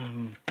me,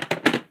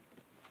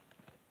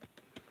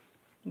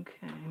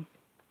 okay.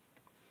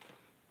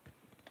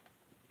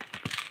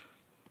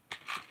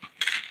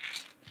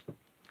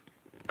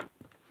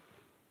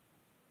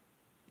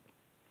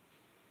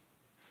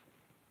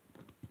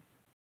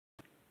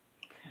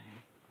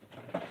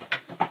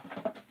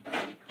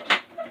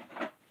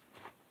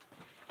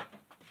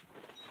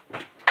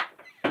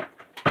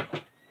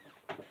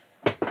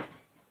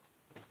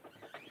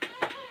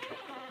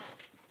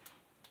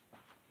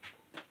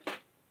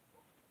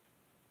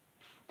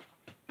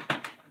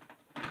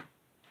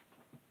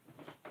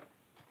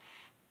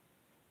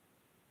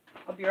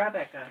 I'll be right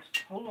back, guys.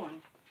 Hold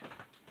on.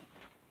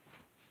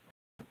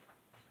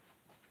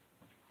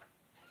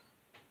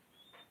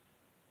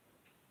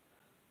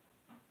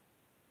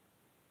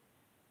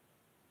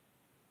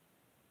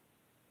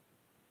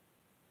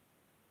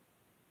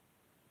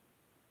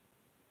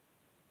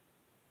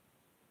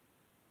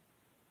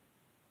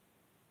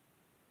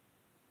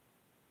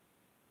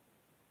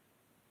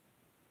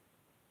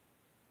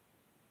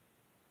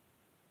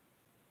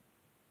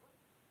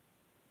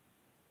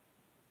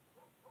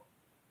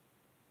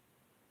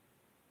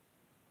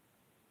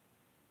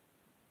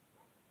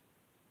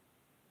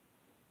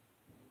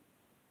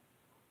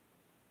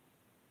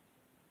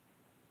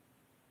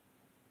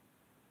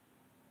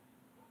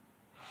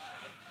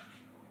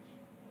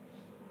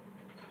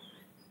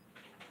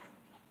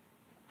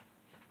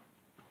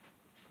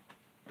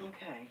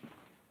 Okay.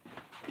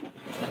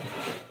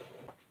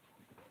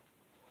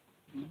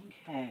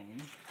 Okay.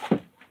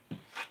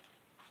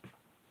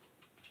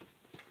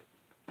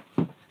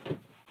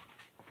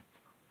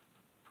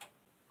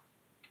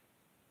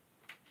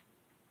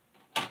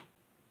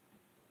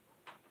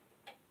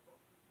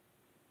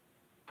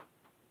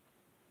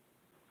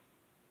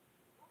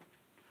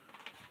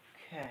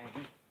 Okay.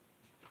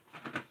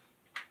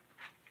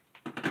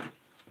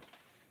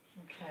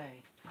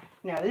 Okay.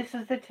 Now this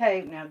is the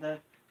tape. Now the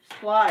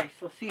splice.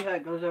 Let's see how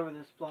it goes over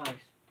the splice.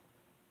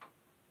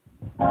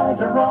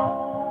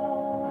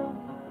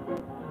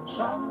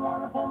 Some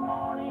wonderful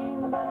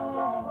morning,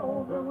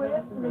 over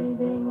with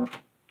reading.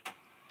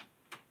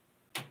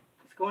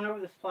 It's going over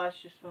the splice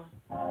just fine.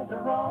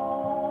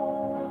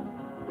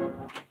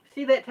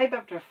 See that tape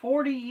after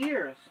 40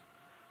 years?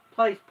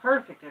 Plays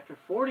perfect after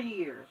 40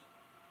 years.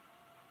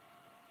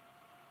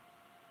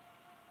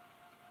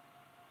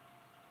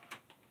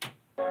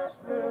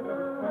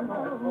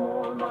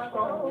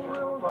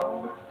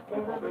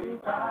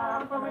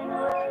 Time for me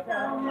to lay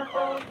down my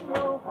clothes and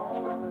go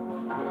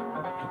home.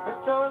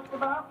 It's just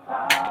about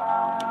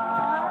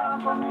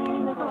time for me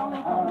to go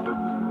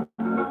home.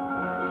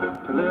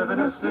 To live in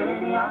a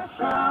city I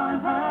shall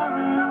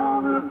inherit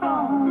over the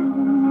phone.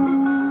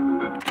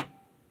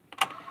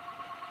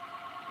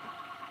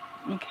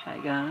 Okay,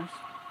 guys.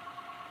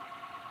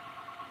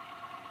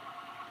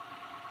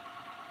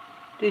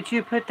 Did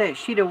you put that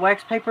sheet of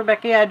wax paper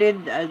back? Yeah, I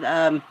did.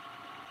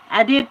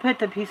 I did put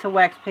the piece of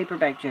wax paper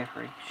back,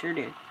 Jeffrey. Sure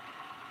did.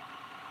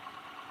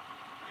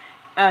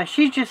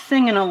 She's just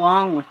singing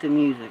along with the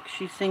music.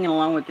 She's singing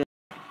along with the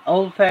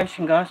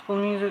old-fashioned gospel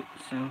music.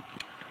 So,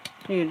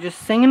 you're just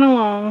singing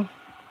along.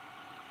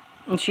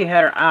 And she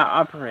had her eye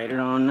operated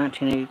on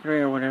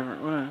 1983 or whatever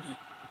it was.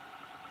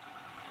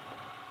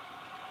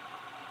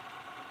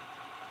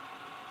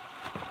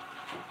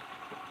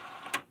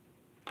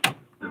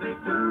 The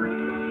victory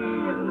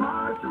is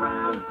marched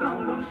around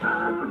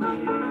sometime for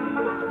me.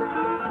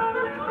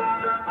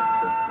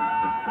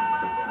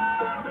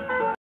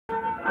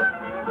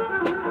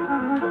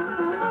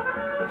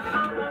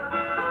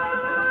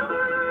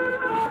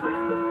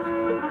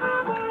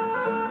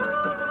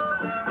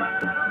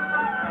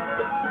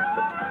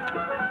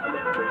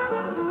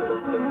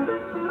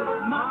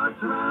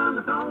 March around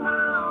the throne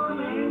where all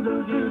the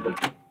angels used to.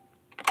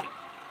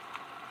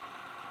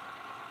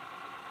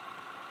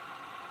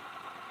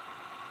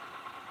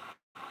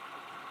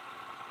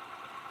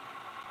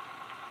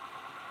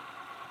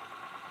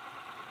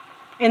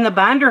 And the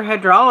binder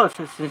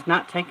hydrolysis is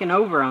not taken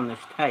over on this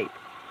tape.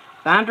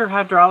 Binder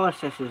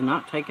hydrolysis is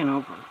not taken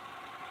over.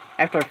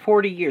 After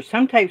 40 years,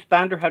 some tapes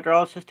binder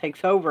hydrolysis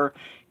takes over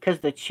because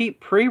the cheap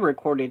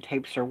pre-recorded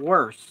tapes are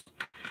worse.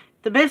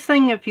 The best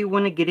thing if you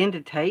want to get into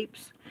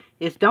tapes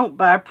is don't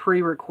buy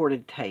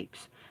pre-recorded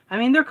tapes. I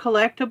mean, they're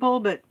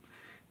collectible,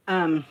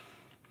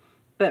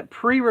 but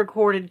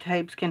pre-recorded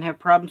tapes can have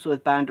problems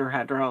with binder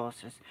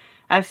hydrolysis.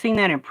 I've seen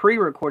that in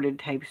pre-recorded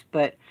tapes,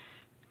 but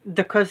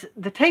because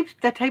the tape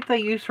they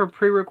use for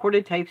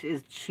pre-recorded tapes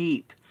is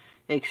cheap.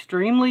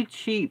 Extremely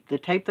cheap. The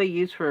tape they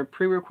use for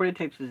pre-recorded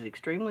tapes is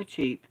extremely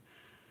cheap.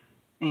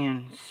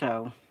 And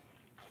so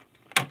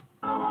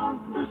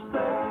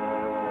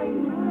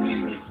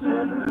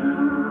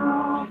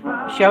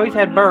she always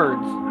had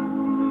birds.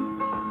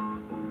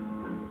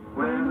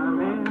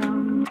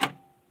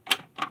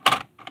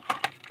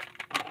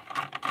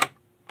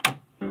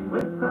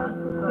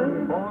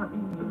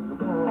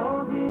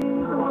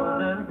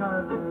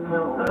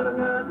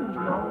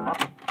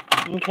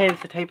 Okay,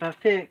 it's the tape I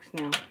fixed.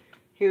 Now,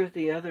 here's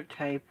the other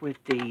tape with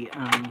the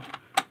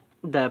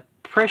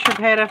pressure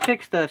pad I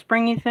fixed, the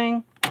springy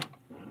thing.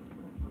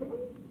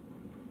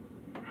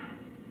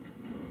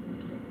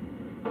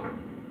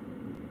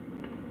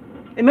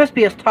 It must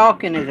be us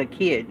talking as a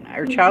kid,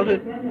 our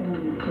childhood.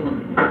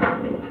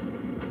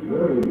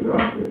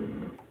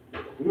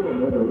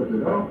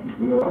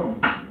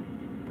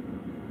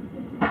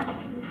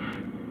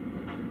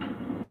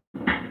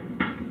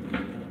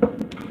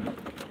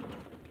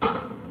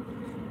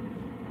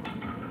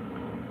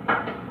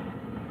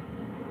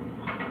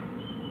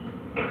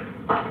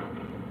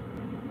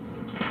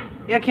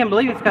 Yeah, I can't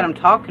believe it's got him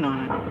talking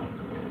on it.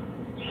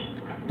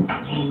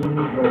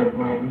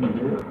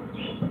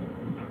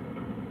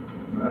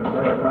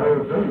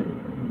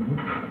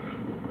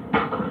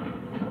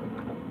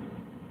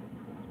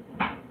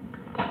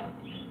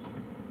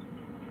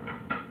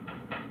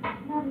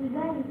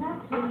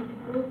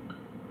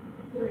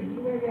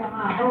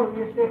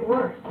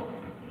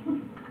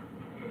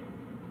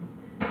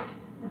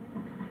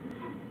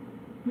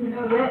 You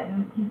know that.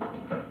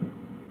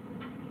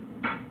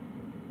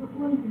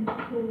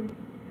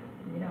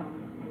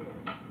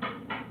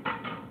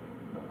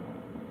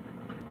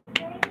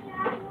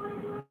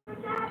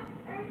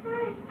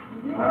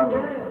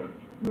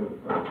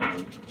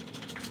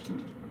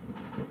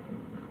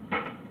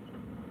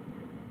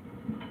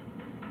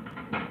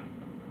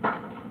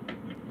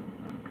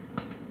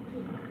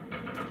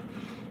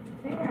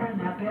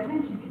 Now pay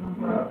attention if you want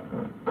to.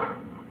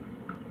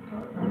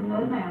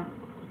 Now.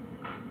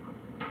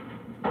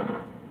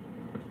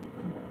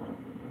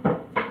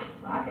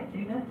 I can do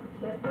that.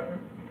 That's better.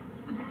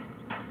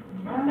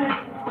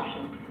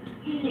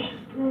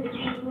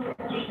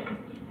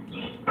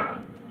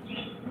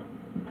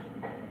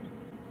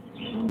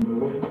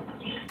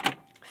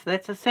 So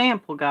that's a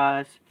sample,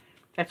 guys.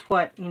 That's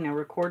what,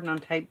 recording on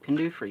tape can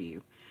do for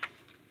you.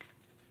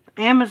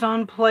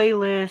 Amazon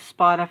playlists,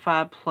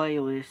 Spotify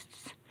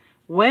playlists,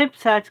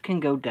 websites can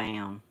go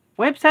down.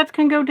 Websites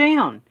can go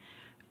down.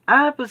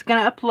 I was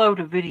going to upload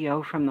a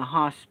video from the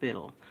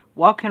hospital.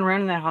 Walking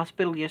around in that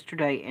hospital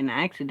yesterday and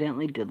I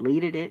accidentally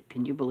deleted it.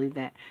 Can you believe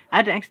that?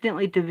 I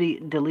accidentally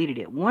deleted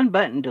it. One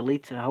button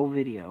deletes the whole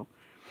video.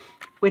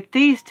 With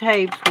these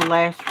tapes will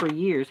last for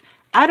years.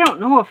 I don't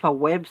know if a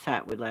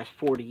website would last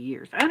 40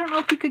 years. I don't know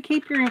if you could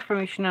keep your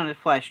information on a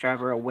flash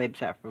drive or a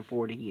website for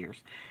 40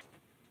 years.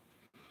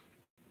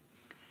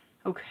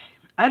 Okay.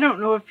 I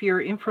don't know if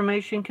your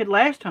information could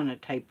last on a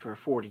tape for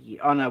 40 years,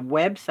 on a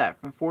website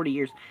for 40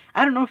 years.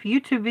 I don't know if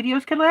YouTube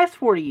videos could last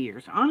 40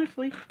 years,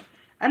 honestly.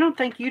 I don't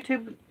think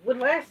YouTube would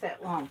last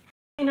that long.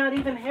 May not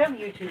even have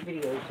YouTube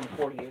videos in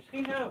 40 years.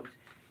 Who knows?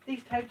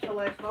 These tapes will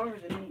last longer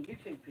than any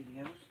YouTube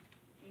videos,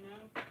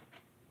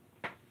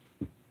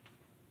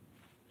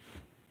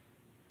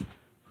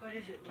 What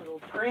is it, little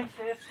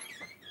princess?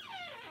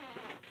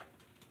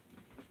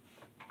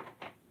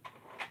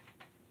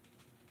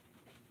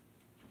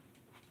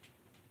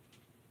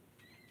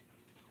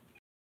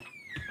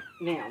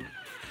 Now,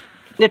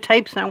 the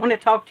tapes I want to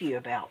talk to you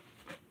about.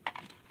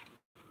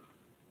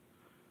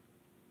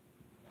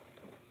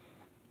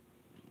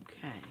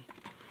 Okay.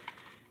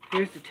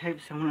 Here's the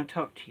tapes I want to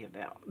talk to you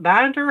about.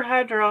 Binder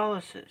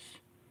hydrolysis.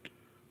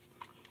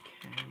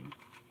 Okay.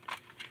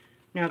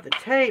 Now the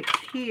tapes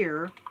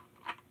here,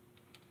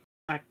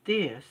 like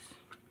this,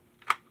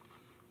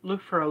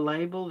 look for a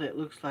label that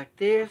looks like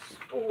this,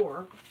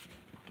 or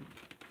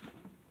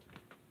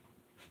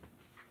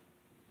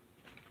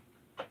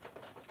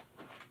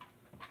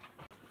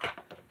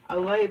a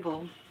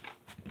label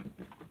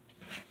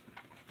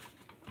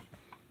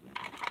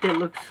that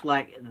looks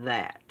like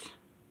that.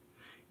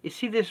 You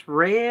see this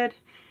red?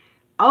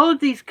 All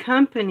of these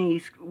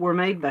companies were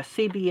made by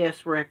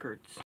CBS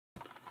Records.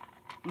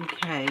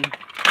 Okay.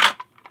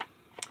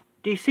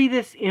 Do you see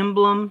this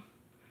emblem?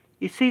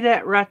 You see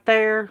that right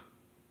there?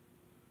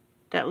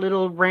 That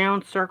little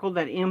round circle,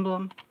 that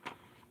emblem?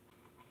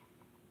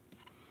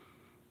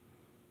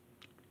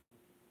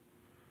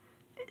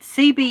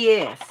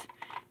 CBS.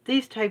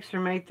 These tapes are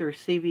made through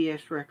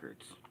CBS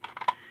Records.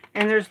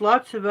 And there's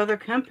lots of other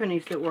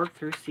companies that work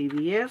through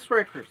CBS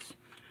Records.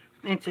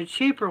 And it's the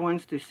cheaper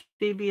ones through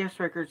CBS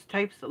Records.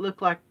 Tapes that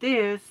look like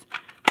this,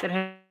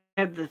 that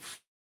have the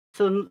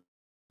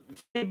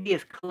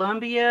CBS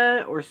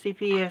Columbia or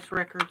CBS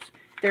Records.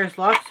 There's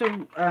lots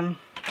of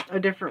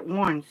different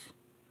ones.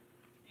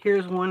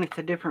 Here's one. It's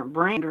a different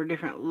brand or a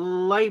different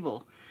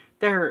label.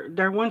 There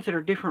are ones that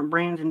are different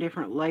brands and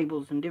different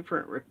labels and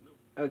different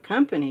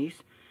companies.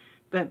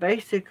 But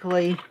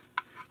basically,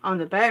 on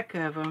the back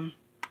of them,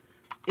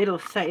 it'll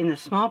say, in the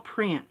small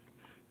print,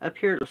 up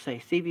here it'll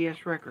say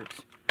CBS Records.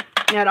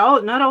 Not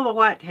all the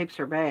white tapes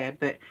are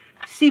bad, but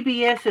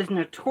CBS is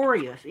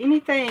notorious.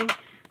 Anything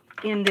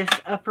in this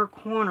upper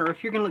corner,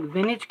 if you're going to look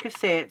vintage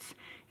cassettes,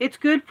 it's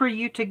good for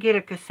you to get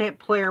a cassette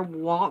player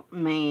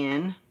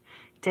Walkman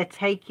to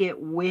take it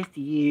with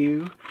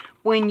you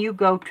when you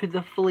go to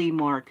the flea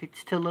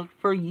markets to look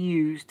for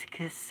used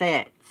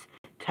cassettes.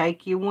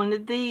 Take you one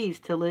of these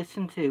to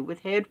listen to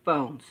with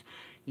headphones.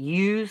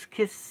 Use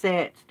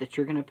cassettes that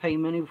you're going to pay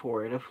money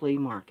for at a flea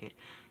market.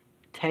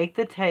 Take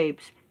the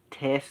tapes,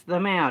 test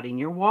them out in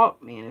your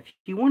Walkman. If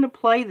you want to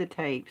play the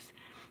tapes,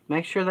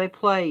 make sure they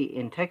play,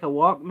 and take a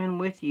Walkman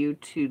with you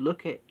to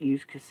look at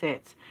used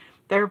cassettes.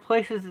 There are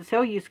places that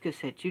sell used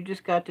cassettes. You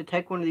just got to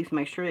take one of these,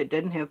 make sure it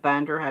doesn't have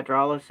binder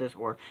hydrolysis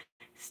or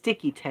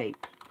sticky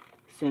tape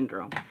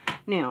syndrome.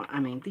 Now, I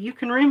mean, you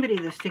can remedy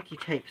the sticky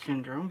tape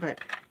syndrome, but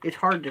it's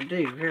hard to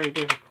do, very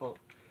difficult.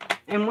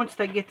 And once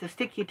they get the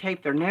sticky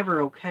tape, they're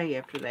never okay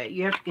after that.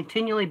 You have to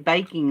continually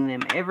baking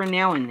them every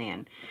now and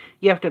then.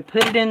 You have to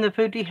put it in the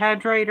food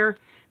dehydrator,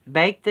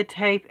 bake the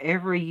tape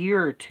every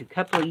year or two,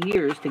 couple of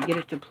years to get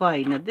it to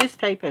play. Now, this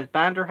tape has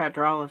binder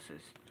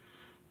hydrolysis.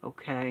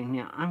 Okay,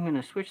 now I'm going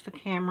to switch the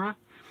camera,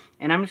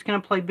 and I'm just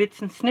going to play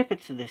bits and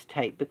snippets of this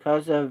tape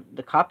because of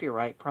the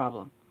copyright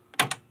problem.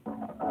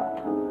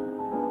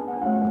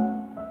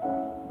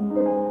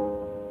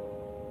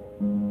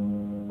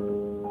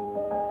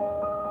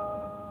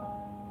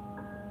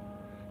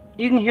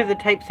 You can hear the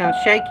tape sound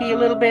shaky a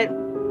little bit.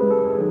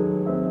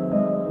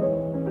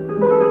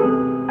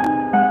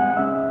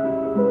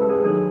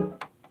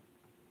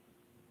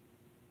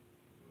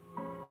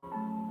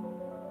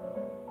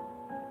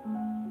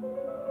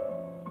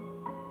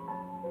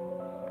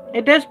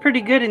 It does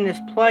pretty good in this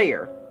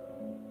player.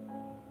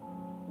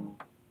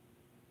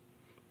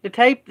 The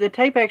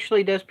tape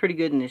actually does pretty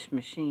good in this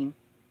machine.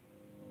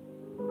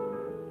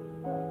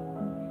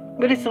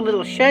 But it's a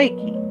little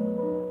shaky.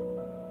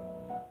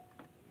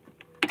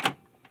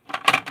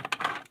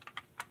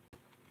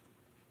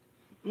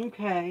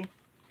 Okay.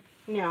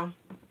 Now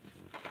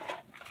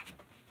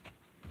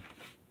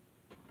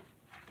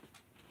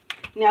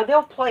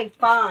they'll play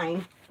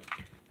fine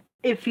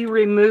if you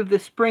remove the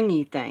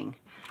springy thing,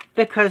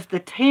 because the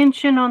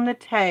tension on the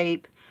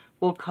tape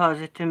will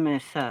cause it to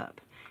mess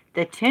up.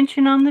 The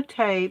tension on the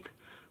tape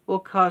will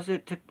cause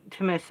it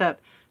to mess up.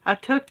 I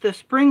took the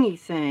springy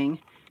thing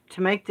to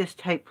make this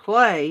tape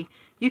play.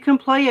 You can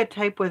play a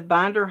tape with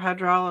binder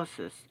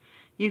hydrolysis.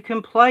 You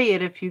can play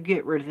it if you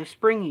get rid of the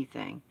springy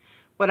thing.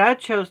 What I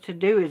chose to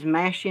do is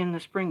mash in the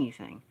springy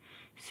thing.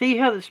 See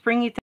how the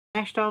springy thing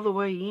mashed all the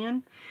way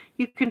in?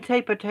 You can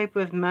tape a tape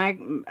with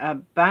binder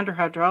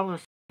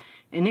hydrolysis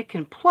and it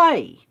can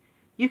play.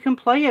 You can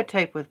play a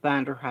tape with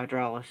binder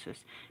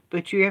hydrolysis,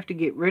 but you have to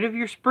get rid of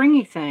your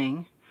springy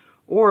thing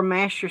or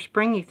mash your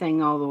springy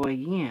thing all the way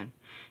in,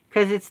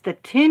 because it's the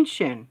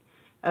tension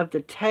of the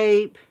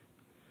tape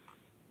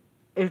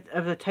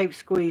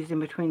squeezed in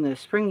between the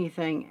springy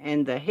thing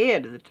and the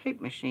head of the tape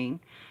machine.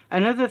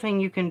 Another thing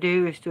you can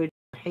do is to adjust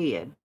your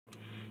head,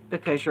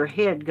 because your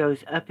head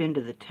goes up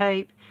into the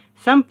tape.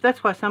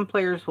 That's why some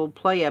players will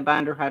play a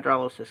binder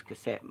hydrolysis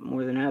cassette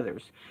more than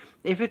others.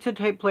 If it's a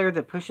tape player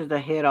that pushes the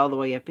head all the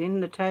way up in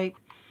the tape,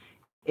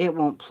 it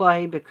won't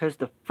play because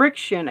the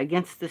friction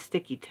against the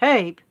sticky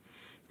tape,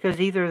 because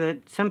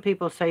some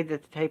people say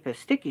that the tape has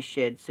sticky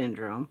shed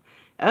syndrome,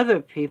 other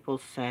people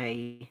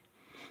say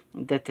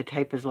that the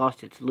tape has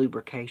lost its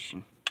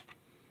lubrication.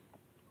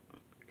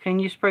 Can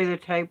you spray the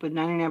tape with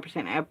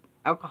 99%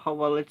 alcohol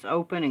while it's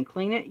open and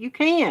clean it? You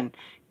can.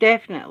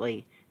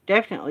 Definitely.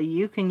 Definitely.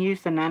 You can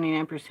use the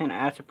 99%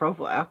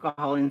 isopropyl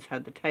alcohol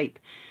inside the tape.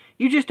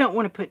 You just don't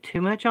want to put too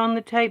much on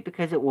the tape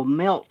because it will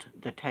melt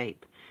the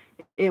tape.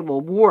 It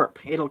will warp.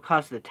 It'll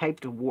cause the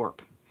tape to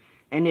warp.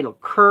 And it'll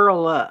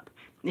curl up.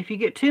 If you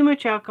get too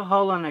much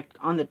alcohol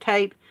on the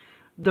tape,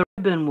 the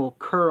ribbon will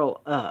curl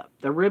up.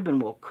 The ribbon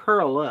will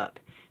curl up.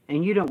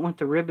 And you don't want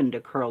the ribbon to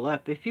curl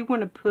up. If you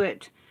want to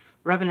put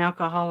rubbing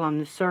alcohol on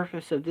the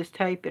surface of this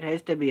tape, it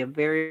has to be a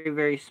very,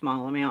 very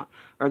small amount,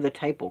 or the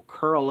tape will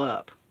curl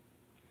up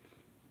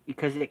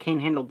because it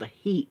can't handle the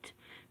heat,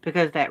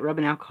 because that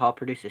rubbing alcohol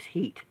produces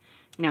heat.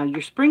 Now,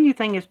 your springy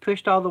thing is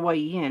pushed all the way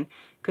in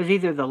because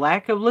either the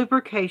lack of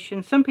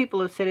lubrication, some people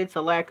have said it's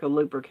a lack of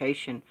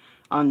lubrication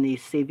on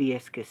these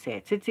CBS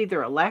cassettes. It's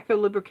either a lack of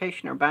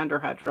lubrication or binder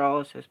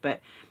hydrolysis,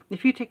 but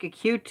if you take a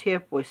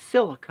Q-tip with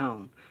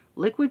silicone,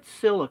 liquid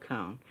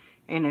silicone,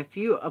 and if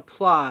you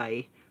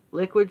apply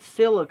liquid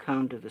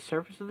silicone to the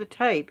surface of the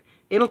tape,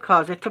 it'll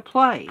cause it to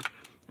play.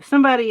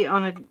 Somebody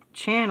on a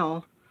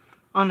channel,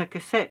 on a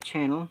cassette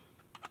channel,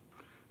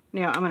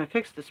 now I'm going to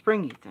fix the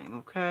springy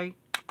thing, okay?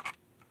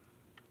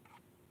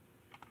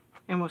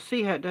 And we'll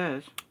see how it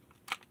does.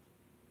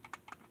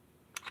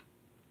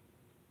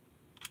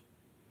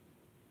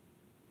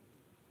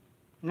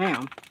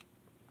 Now,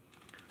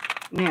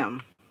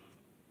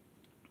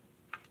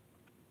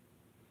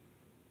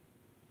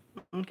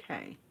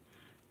 okay.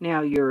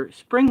 Now your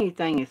springy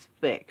thing is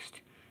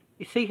fixed.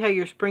 You see how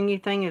your springy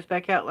thing is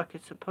back out like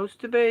it's supposed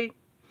to be?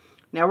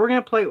 Now we're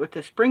going to play it with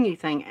the springy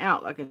thing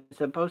out like it's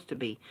supposed to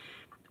be.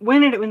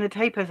 When the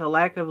tape has a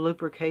lack of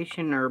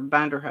lubrication or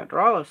binder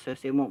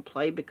hydrolysis, it won't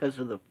play because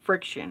of the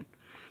friction.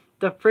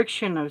 The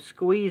friction of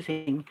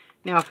squeezing.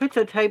 Now if it's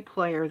a tape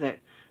player that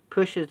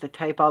pushes the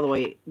tape all the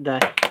way,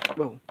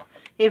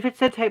 if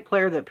it's a tape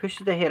player that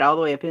pushes the head all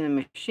the way up in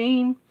the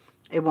machine,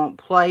 it won't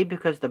play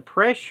because the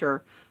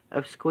pressure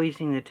of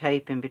squeezing the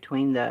tape in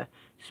between the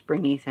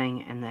springy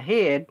thing and the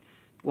head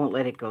won't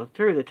let it go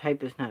through. The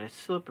tape is not as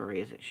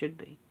slippery as it should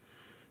be.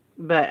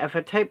 But if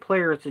a tape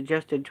player is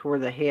adjusted to where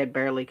the head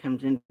barely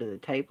comes into the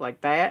tape like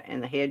that,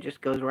 and the head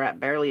just goes right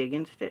barely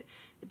against it,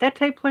 that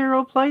tape player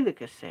will play the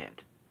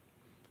cassette.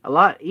 A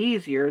lot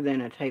easier than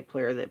a tape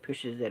player that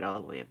pushes it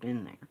all the way up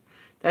in there.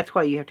 That's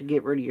why you have to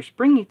get rid of your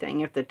springy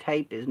thing if the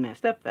tape is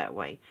messed up that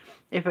way.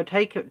 If a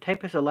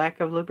tape has a lack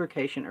of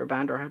lubrication or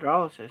binder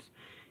hydrolysis,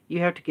 you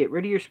have to get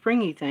rid of your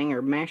springy thing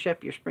or mash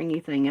up your springy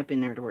thing up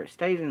in there to where it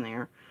stays in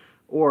there.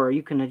 Or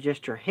you can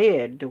adjust your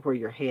head to where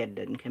your head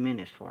doesn't come in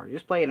as far.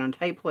 Just play it on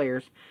tape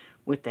players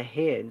with the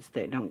heads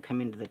that don't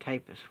come into the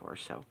tape as far.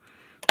 So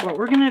what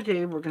we're going to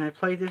do, we're going to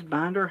play this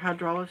binder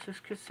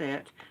hydrolysis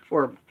cassette,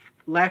 or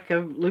lack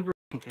of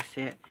lubrication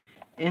cassette,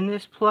 in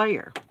this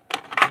player.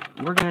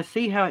 We're going to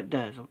see how it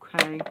does,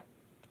 okay?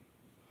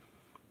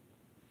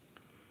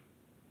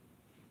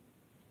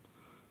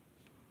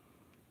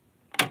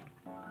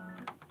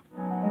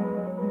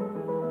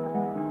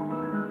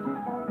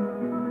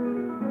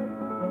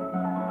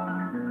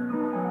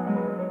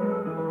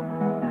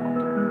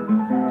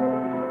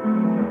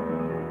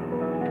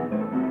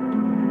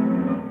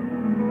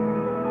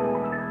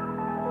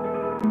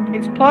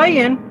 It's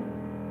playing.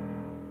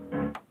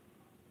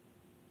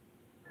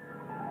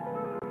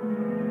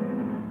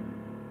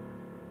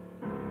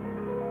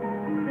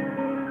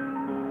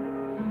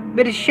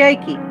 But it's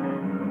shaky.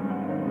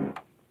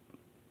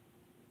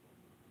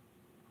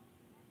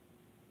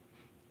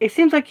 It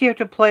seems like you have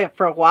to play it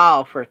for a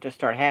while for it to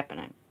start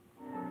happening.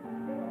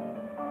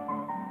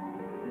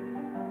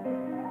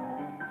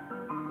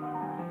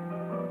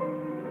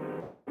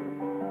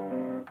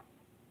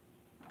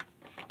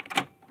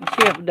 Let's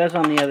see how it does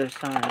on the other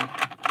side.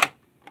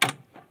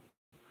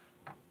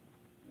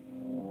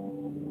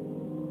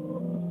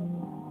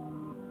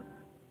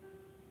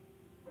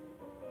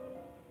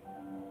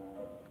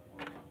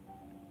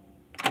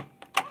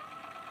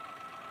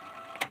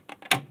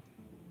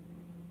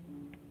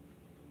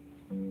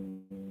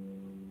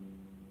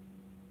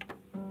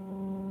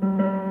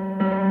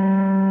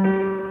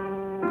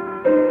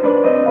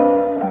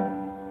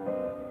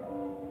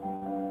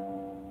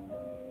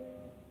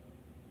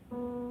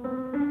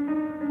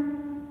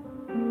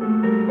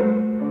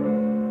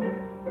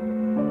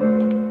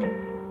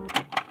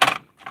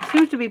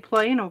 Seems to be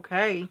playing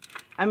okay.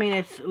 I mean,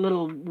 it's a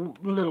little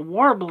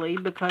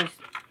warbly because,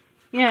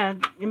 yeah,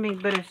 I mean,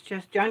 but it's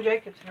just, John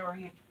Jacobs, how are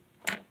you?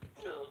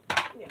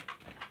 Yeah.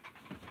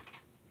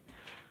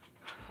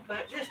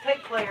 But this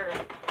tape player,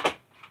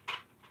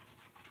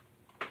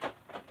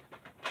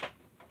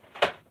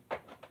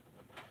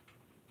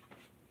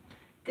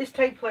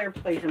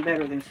 plays them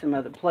better than some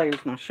other players,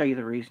 and I'll show you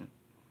the reason.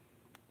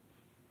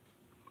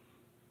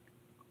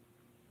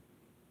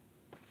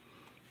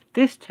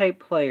 This tape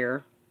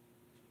player,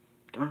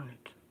 darn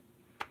it,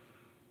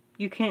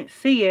 you can't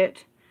see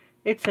it,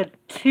 it's a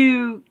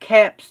 2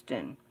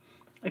 capstan.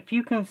 If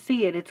you can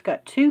see it, it's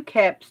got 2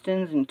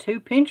 capstans and 2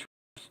 pinch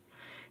rollers.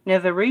 Now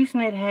the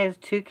reason it has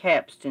 2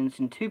 capstans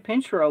and 2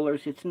 pinch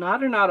rollers, it's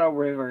not an auto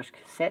reverse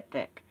cassette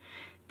deck.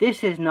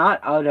 This is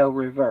not auto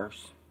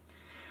reverse.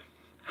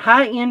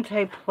 High-end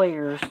tape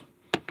players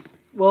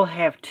will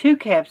have 2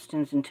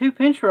 capstans and 2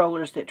 pinch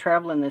rollers that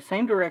travel in the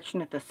same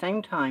direction at the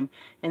same time.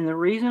 And the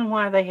reason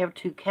why they have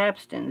 2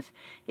 capstans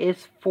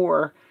is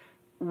for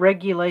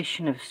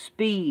regulation of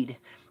speed.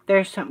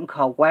 There's something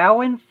called wow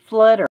and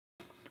flutter.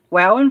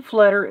 Wow and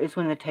flutter is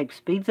when the tape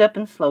speeds up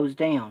and slows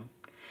down.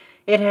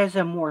 It has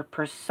a more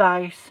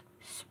precise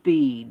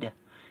speed.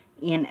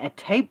 In a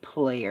tape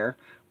player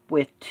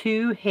with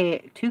 2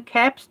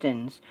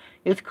 capstans,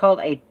 it's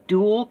called a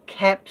dual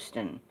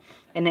capstan,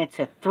 and it's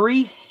a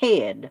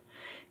 3-head.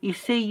 You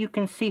see, you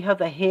can see how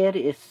the head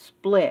is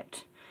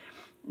split.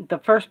 The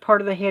first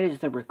part of the head is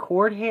the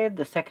record head.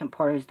 The second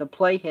part is the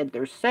play head.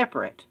 They're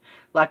separate,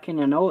 like in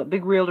an old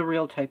big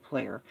reel-to-reel tape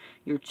player.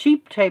 Your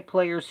cheap tape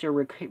players,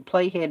 your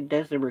play head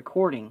does the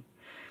recording.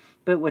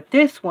 But with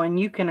this one,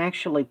 you can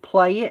actually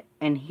play it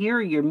and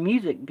hear your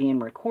music being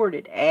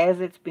recorded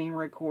as it's being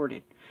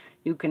recorded.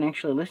 You can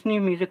actually listen to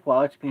your music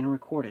while it's being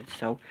recorded.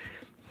 So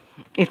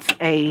it's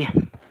a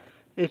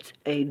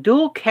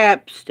dual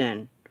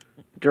capstan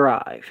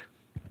drive.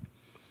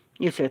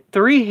 It's a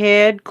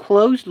 3-head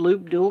closed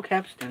loop dual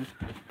capstan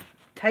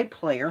tape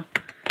player.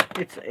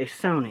 It's a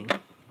Sony.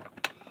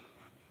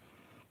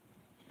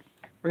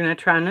 We're going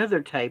to try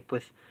another tape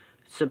with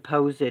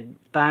supposed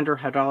binder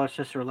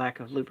hydrolysis or lack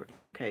of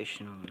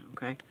lubrication on it,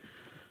 okay?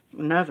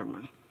 Another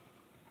one.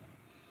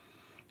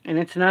 And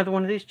it's another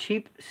one of these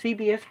cheap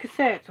CBS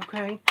cassettes,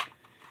 okay?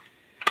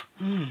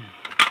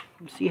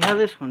 Let's see how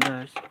this one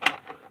does. I'm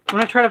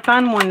going to try to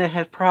find one that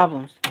has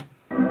problems.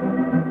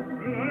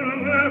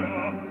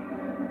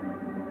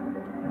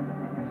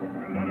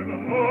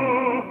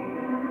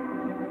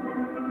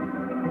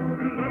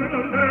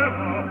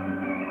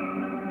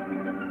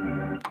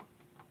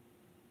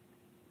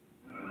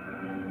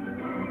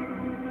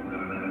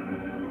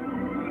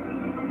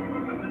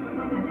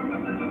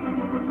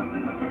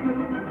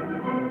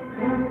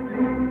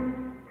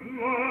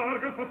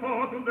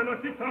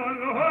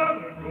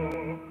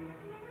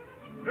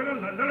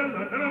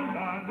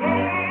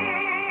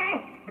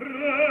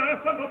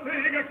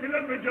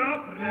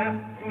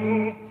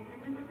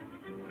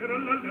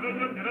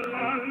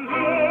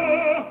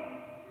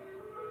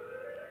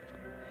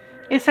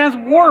 It sounds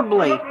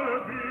warbly.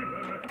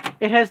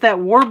 It has that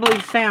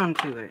warbly sound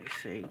to it,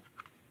 see.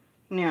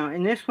 Now,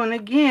 in this one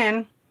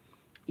again,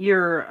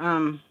 your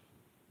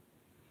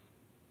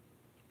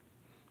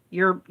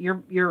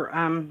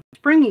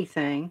springy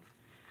thing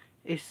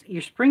is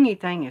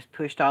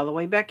pushed all the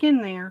way back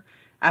in there.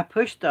 I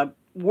pushed the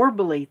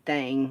warbly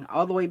thing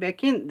all the way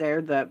back in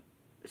there, the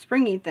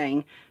springy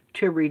thing,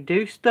 to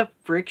reduce the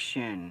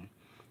friction,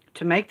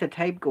 to make the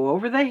tape go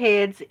over the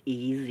heads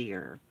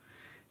easier.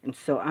 And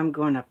so I'm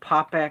going to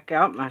pop back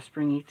out my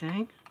springy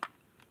thing.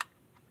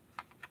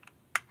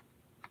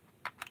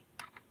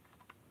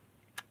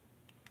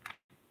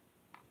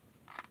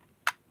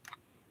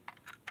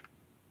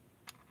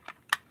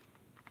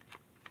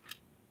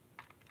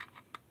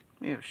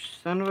 You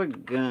son of a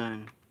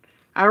gun.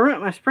 I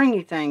ruined my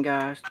springy thing,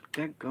 guys.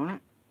 Daggone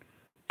it.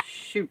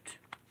 Shoot.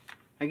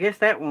 I guess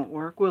that won't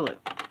work, will it?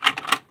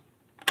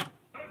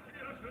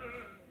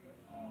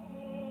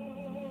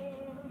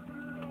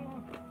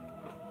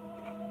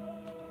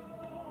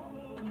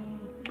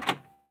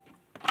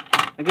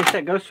 I guess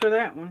that goes for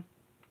that one.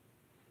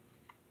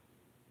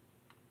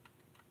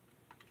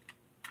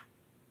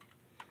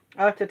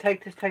 I'll have to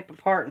take this tape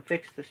apart and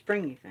fix the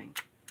springy thing.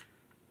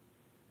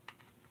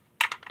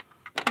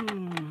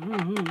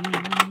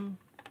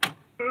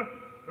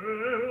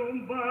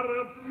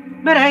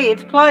 But hey,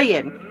 it's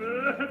playing.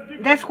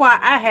 That's why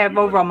I have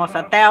over almost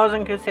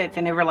 1,000 cassettes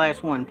and every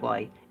last one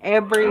play.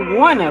 Every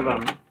one of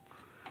them.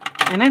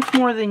 And that's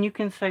more than you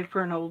can say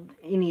for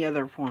any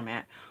other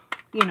format.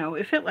 You know,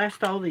 if it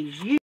lasts all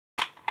these years.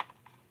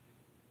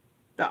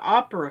 The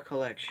opera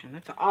collection.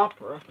 That's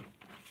opera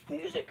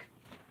music.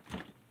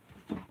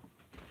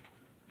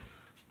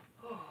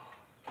 Oh.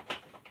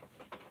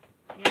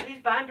 Yeah,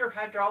 these binder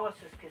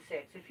hydrolysis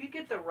cassettes, if you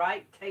get the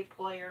right tape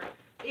player,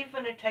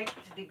 even a tape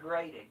that's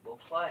degraded will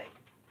play.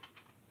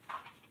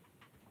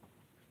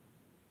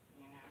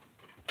 You know,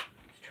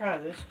 let's try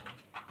this.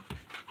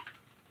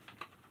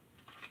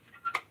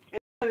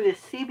 It's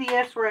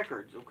CBS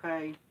records,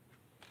 okay?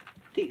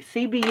 The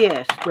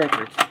CBS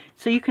records.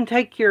 So you can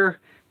take your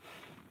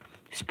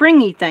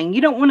springy thing. You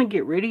don't want to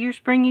get rid of your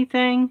springy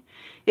thing.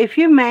 If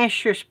you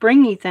mash your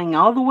springy thing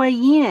all the way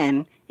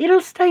in,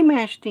 it'll stay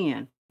mashed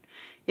in.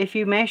 If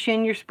you mash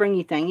in your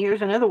springy thing,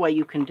 here's another way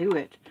you can do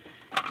it.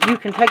 You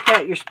can take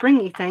out your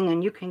springy thing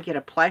and you can get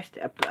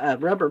a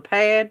rubber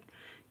pad.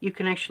 You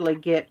can actually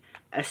get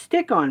a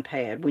stick-on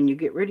pad when you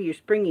get rid of your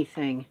springy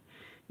thing.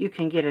 You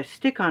can get a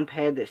stick-on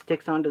pad that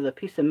sticks onto the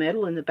piece of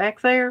metal in the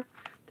back there.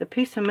 The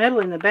piece of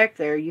metal in the back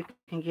there, you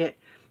can get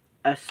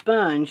a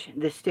sponge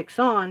that sticks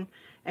on,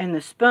 and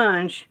the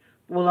sponge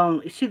will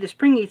only, see, the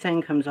springy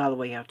thing comes all the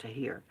way out to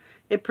here.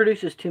 It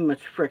produces too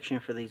much friction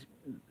for these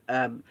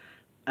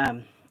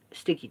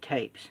sticky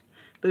tapes.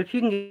 But if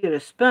you can get a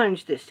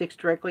sponge that sticks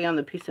directly on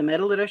the piece of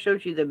metal that I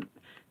showed you,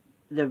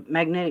 the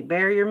magnetic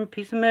barrier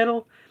piece of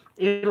metal,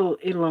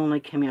 it'll only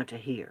come out to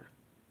here.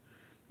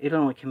 It'll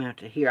only come out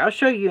to here. I'll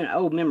show you an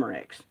old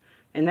Memorex.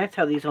 And that's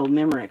how these old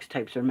Memorex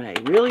tapes are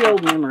made. Really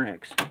old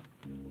Memorex.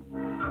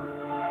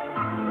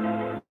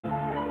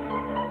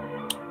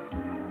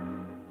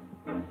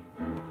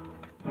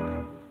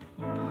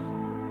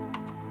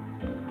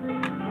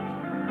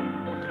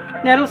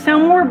 Now it'll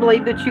sound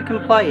warbly, but you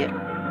can play it.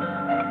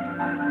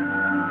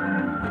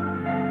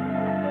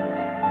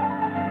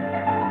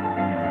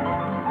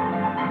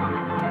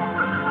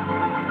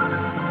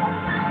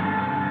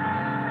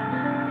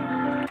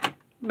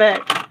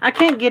 But I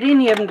can't get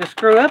any of them to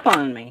screw up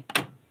on me.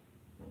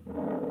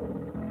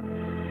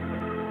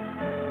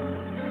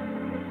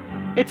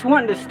 It's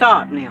wanting to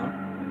stop now.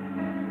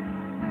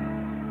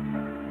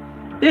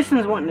 This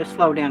one's wanting to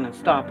slow down and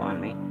stop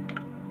on me.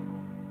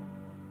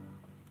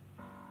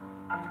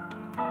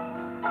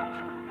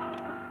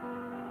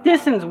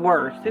 This one's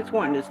worse. It's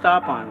wanting to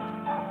stop on me.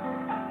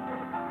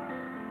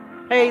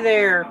 Hey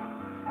there,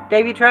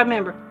 Davey Tribe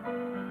member.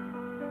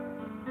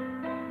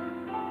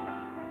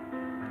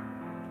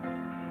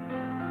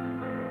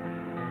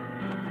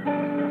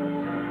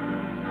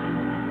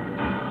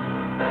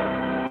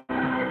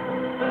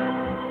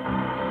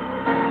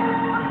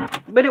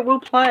 But it will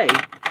play.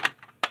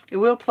 It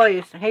will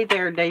play. Hey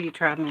there, Davey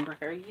Tribe member.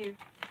 How are you?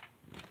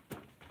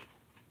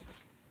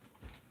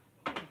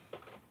 Okay.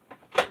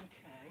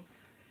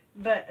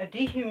 But a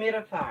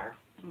dehumidifier.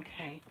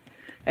 Okay.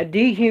 A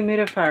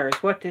dehumidifier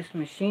is what this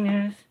machine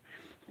has.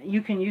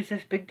 You can use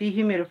this big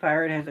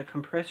dehumidifier. It has a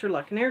compressor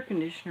like an air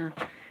conditioner.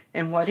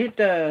 And what it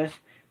does,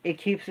 it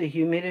keeps the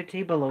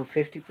humidity below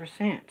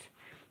 50%.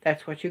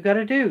 That's what you got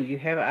to do.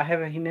 I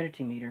have a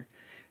humidity meter.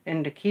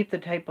 And to keep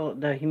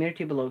the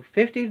humidity below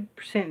 50%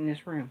 in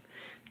this room,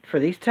 for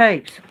these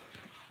tapes,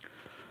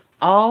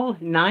 all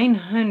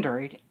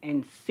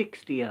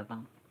 960 of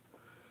them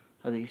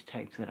are these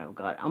tapes that I've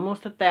got.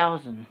 Almost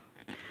 1,000.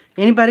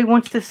 Anybody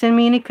wants to send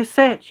me any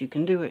cassettes, you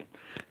can do it.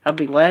 I'll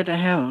be glad to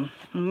have them,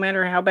 no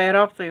matter how bad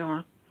off they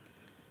are.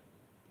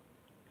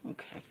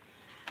 Okay.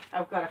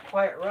 I've got a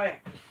Quiet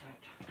Riot cassette.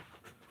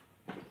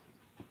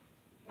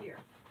 Here.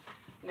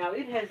 Now,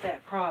 it has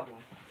that problem.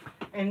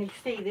 And you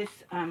see this,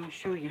 I'm going to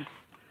show you,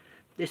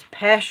 this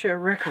Pasha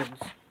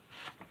Records.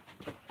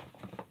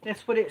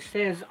 That's what it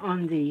says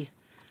on the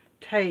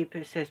tape.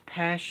 It says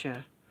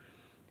Pasha.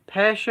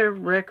 Pasha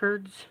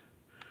Records,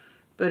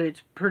 but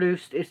it's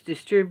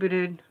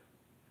distributed,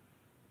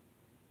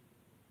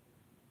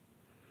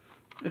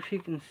 if you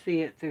can see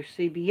it, through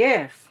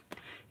CBS.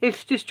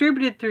 It's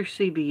distributed through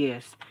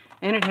CBS,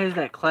 and it has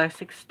that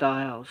classic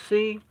style.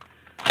 See?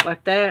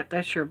 Like that,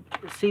 that's your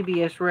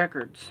CBS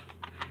Records.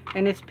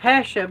 And it's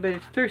Pasha, but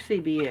it's through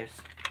CBS.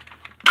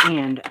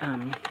 And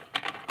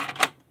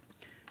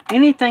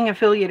anything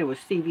affiliated with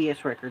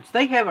CBS Records,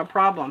 they have a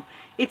problem.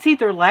 It's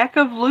either lack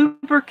of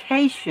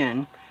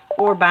lubrication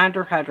or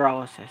binder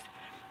hydrolysis.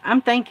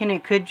 I'm thinking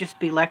it could just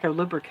be lack of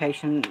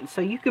lubrication. So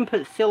you can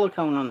put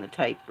silicone on the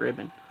tape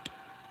ribbon.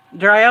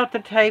 Dry out the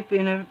tape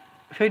in a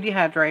food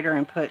dehydrator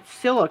and put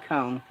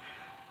silicone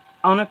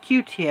on a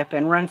Q-tip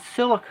and run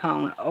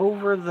silicone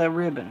over the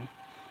ribbon.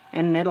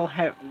 And it'll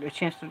have a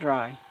chance to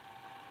dry.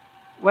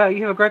 Well,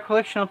 you have a great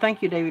collection. Oh,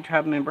 thank you, David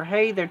Tribe member.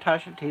 Hey there,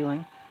 Tasha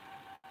Teeling.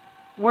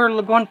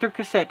 We're going through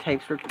cassette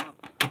tapes.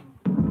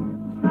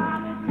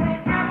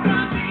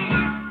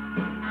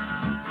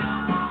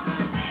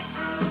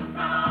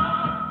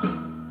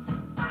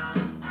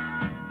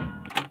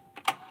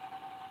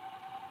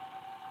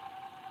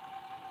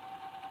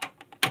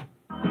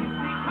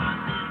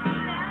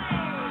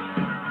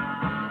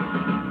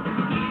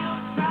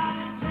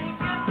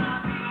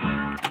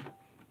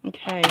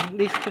 Okay,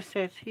 these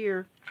cassettes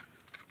here.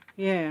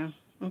 Yeah,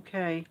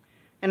 okay.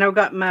 And I've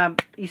got my,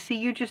 you see,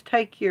 you just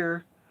take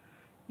your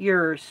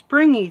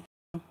springy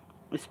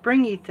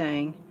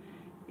thing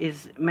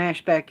is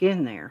mashed back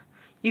in there.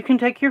 You can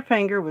take your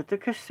finger with the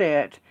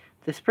cassette,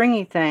 the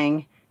springy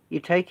thing, you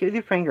take it with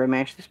your finger and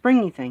mash the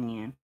springy thing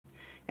in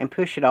and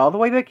push it all the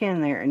way back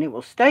in there, and it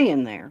will stay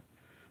in there.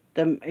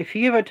 If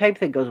you have a tape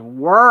that goes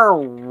whir,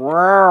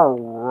 whir,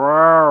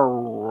 whir,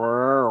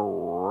 whir,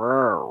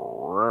 whir,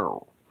 whir,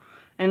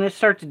 and it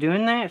starts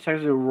doing that, it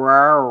starts to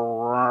whir,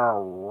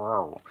 whir,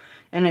 whir,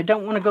 and it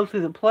don't want to go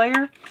through the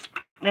player,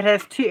 it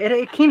has to,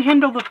 it can't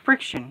handle the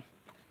friction.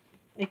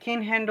 It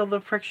can't handle the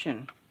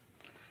friction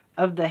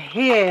of the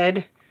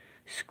head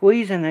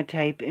squeezing the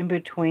tape in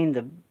between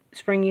the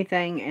springy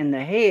thing and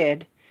the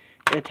head.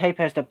 The tape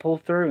has to pull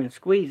through and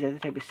squeeze it. The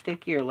tape is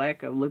sticky or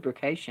lack of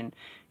lubrication.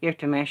 You have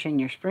to mash in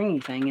your springy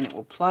thing and it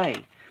will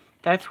play.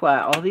 That's why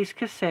all these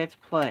cassettes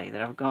play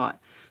that I've got.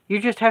 You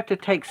just have to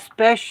take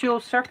special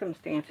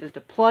circumstances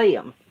to play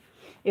them.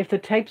 If the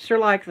tapes are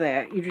like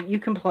that, you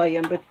can play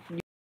them, but you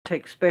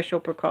take special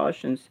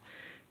precautions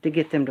to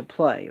get them to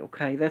play,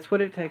 okay? That's what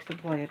it takes to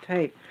play a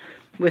tape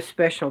with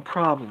special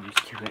problems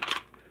to it.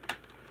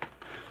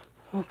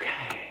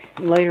 Okay.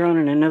 Later on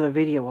in another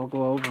video, I'll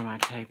go over my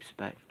tapes,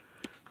 but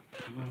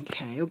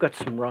okay, we've got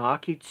some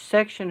rock. Each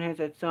section has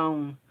its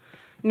own.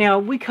 Now,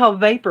 we call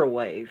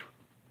vaporwave.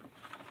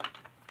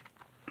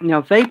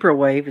 Now,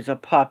 vaporwave is a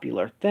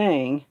popular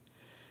thing,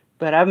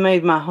 but I've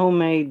made my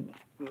homemade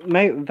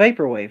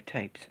vaporwave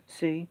tapes.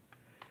 See?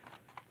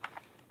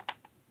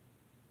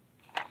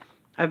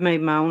 I've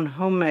made my own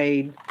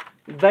homemade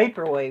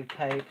vaporwave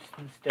tapes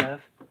and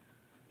stuff.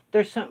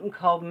 There's something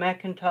called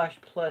Macintosh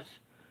Plus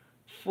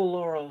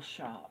Floral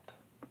Shop.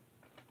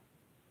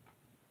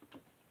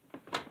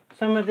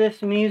 Some of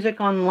this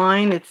music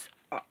online, it's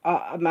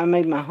I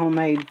made my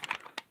homemade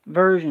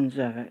versions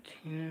of it.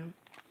 You know,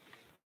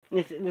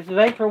 this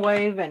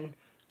vaporwave and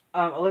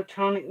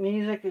electronic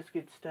music is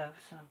good stuff.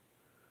 So.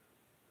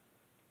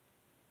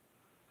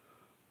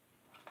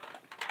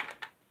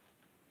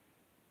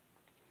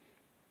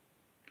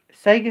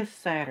 Sega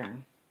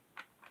Saturn.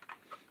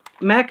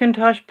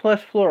 Macintosh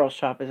Plus Floral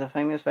Shop is a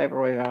famous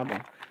vaporwave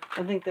album.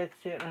 I think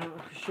that's it. I don't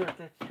know for sure if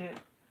that's it.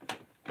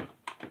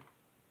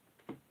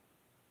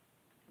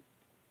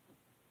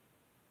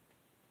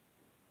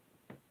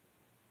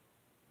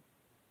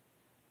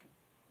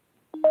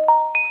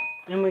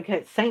 And we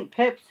got St.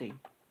 Pepsi.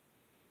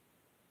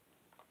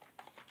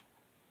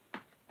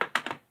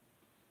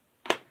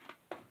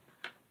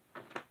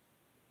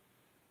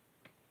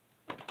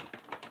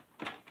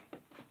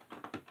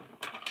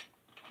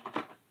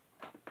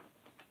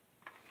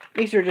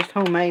 These are just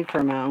homemade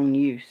for my own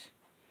use.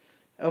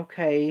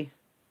 Okay.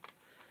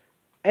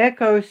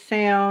 Echo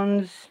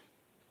Sounds.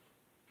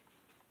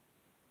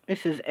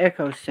 This is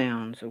Echo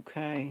Sounds,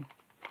 okay?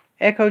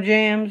 Echo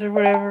Jams or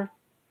whatever.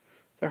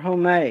 They're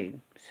homemade,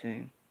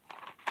 see.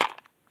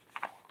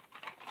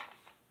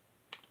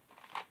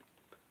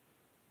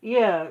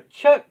 Yeah,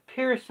 Chuck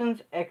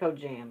Pearson's Echo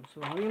Jams,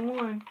 Volume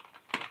 1.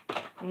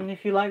 And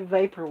if you like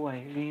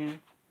vaporwave, yeah.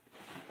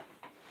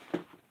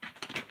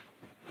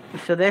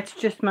 So that's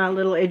just my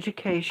little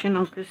education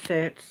on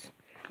cassettes.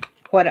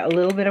 A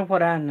little bit of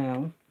what I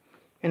know.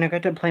 And I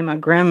got to play my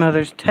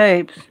grandmother's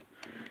tapes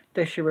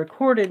that she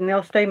recorded, and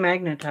they'll stay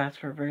magnetized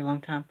for a very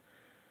long time.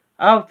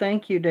 Oh,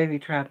 thank you, Davy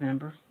Tribe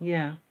member.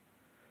 Yeah.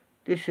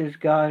 This is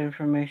God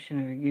information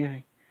of your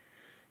giving.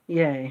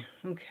 Yay.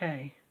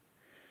 Okay.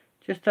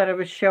 Just thought I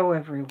would show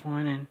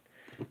everyone and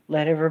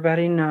let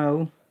everybody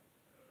know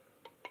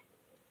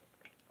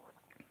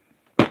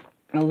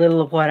a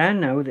little of what I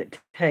know, that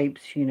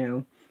tapes, you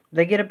know,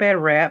 they get a bad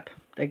rap,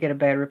 they get a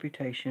bad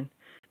reputation,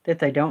 that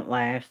they don't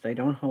last, they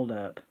don't hold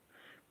up.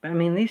 But I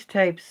mean, these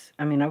tapes,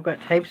 I mean, I've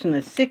got tapes from the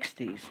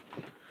 60s.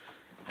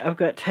 I've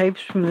got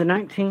tapes from the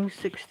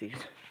 1960s.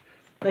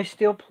 They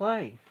still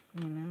play,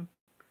 you know.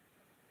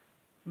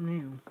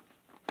 Now,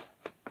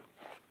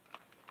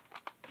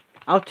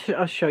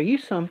 I'll show you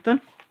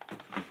something.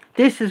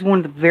 This is one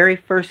of the very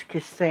first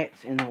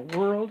cassettes in the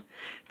world.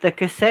 The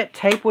cassette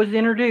tape was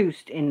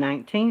introduced in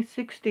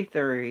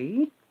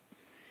 1963.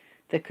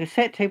 The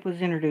cassette tape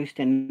was introduced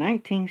in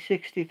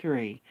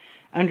 1963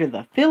 under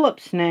the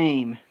Philips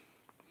name.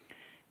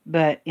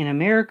 But in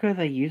America,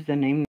 they used the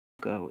name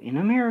Go. In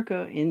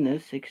America, in the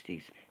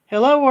 60s.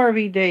 Hello,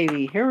 RV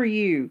Davy. How are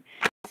you?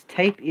 This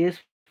tape is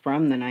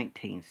from the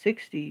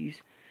 1960s.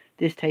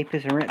 This tape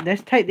is around.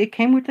 This tape. It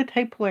came with the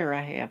tape player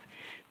I have.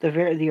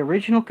 The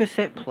original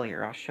cassette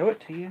player. I'll show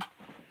it to you.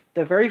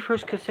 The very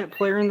first cassette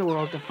player in the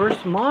world. The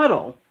first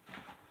model.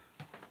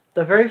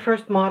 The very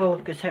first model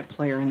of cassette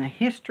player in the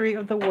history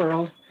of the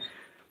world.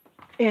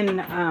 In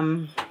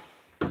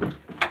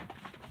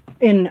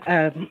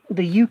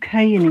the UK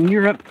and in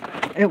Europe,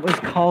 it was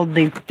called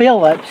the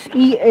Philips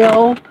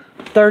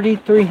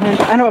EL3300.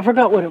 I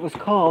forgot what it was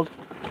called.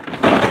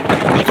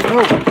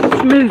 Oh,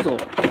 schmoozle.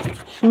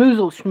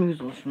 Schmoozle,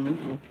 schmoozle,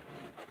 schmoozle.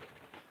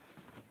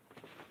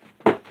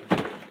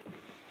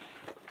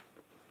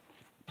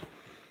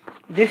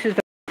 This is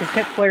the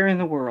cassette player in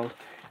the world.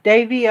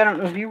 Davey, I don't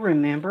know if you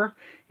remember,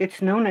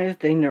 it's known as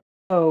the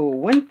Neuro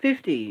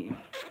 150.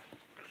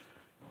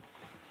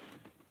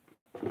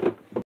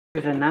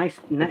 There's a nice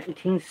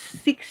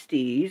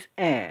 1960s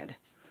ad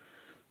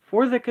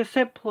for the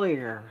cassette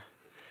player.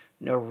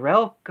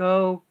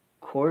 Norelco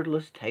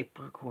cordless tape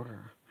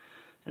recorder.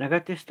 And I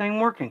got this thing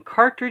working.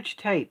 Cartridge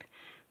tape.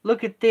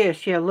 Look at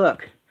this. Yeah,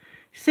 look.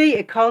 See,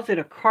 it calls it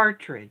a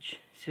cartridge.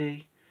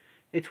 See?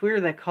 It's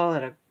weird they call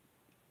it a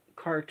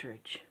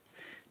cartridge.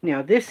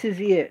 Now, this is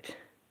it.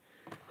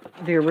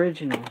 The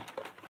original.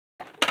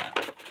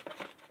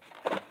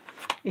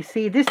 You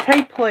see, this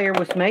tape player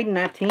was made in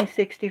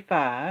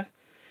 1965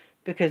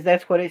 because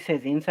that's what it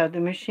says inside the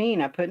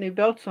machine. I put new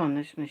belts on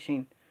this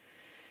machine.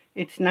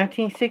 It's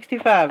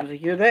 1965 was the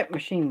year that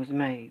machine was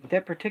made.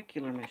 That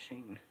particular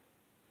machine.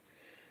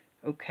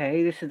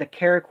 Okay, this is the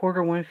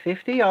Caracorder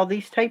 150. All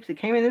these tapes that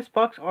came in this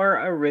box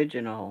are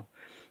original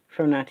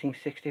from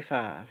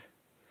 1965.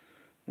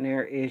 And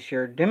there is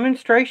your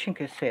demonstration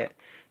cassette.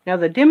 Now,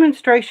 the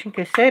demonstration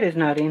cassette is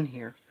not in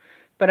here,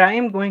 but I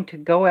am going to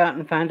go out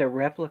and find a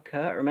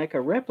replica or make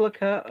a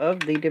replica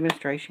of the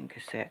demonstration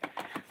cassette.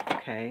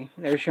 Okay,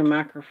 there's your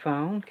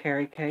microphone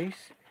carry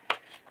case.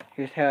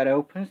 Here's how it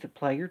opens to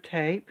play your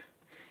tape.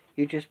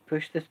 You just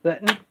push this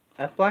button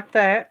up like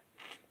that.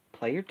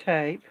 Play your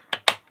tape.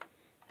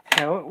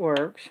 That's how it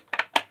works.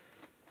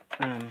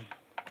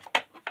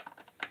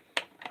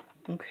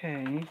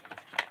 Okay.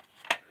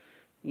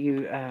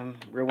 You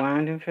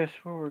rewind and fast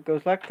forward. It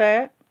goes like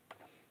that.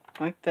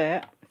 Like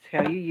that.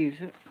 That's how you use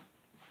it.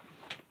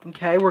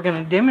 Okay, we're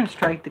going to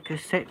demonstrate the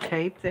cassette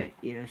tape that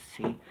is,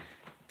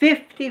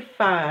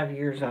 55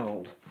 years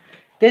old.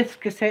 This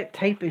cassette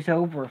tape is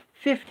over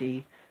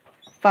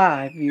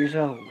 55 years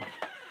old.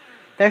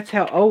 That's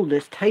how old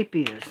this tape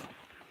is.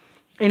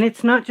 And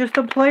it's not just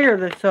a player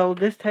that's old.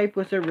 This tape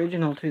was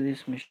original to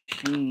this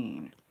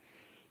machine.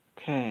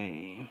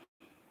 Okay.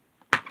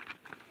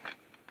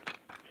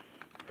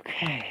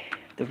 Okay.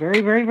 The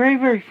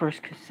very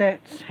first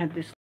cassettes had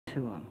this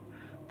to them.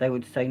 They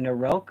would say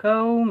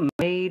Norelco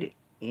made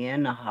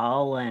in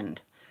Holland.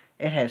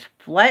 It has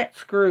flat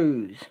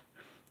screws.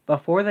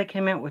 Before they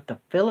came out with the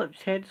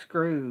Phillips head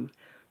screw,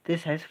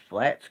 this has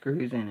flat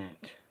screws in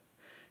it.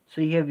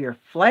 So you have your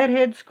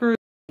flathead screw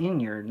in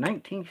your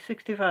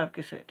 1965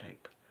 cassette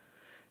tape.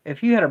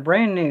 If you had a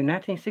brand new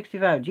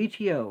 1965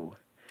 GTO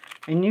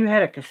and you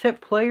had a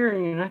cassette player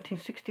in your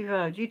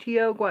 1965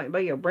 GTO, go out and buy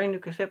you a brand new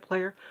cassette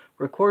player,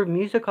 record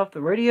music off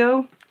the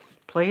radio,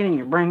 play it in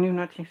your brand new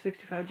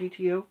 1965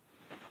 GTO,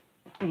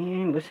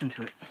 and listen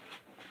to it.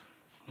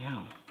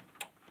 Yeah.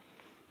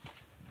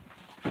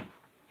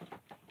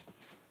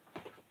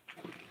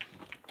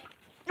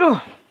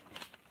 Oh.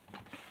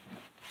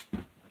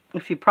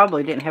 If you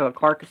probably didn't have a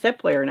car cassette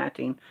player in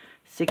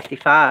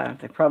 1965,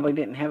 they probably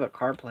didn't have a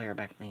car player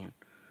back then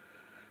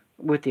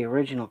with the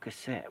original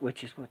cassette,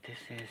 which is what this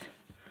is.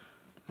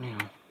 Now,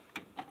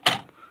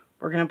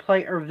 we're going to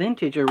play our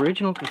vintage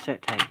original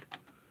cassette tape.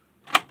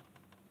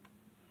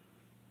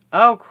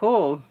 Oh,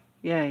 cool.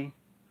 Yay.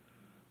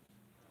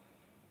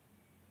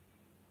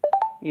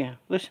 Yeah,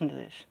 listen to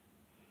this.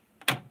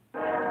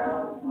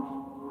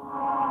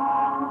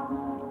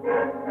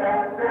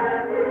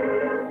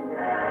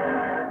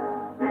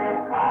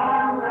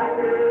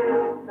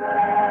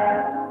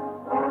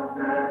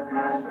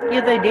 Yeah,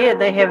 they did.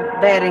 They have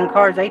that in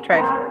Cars 8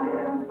 tracks.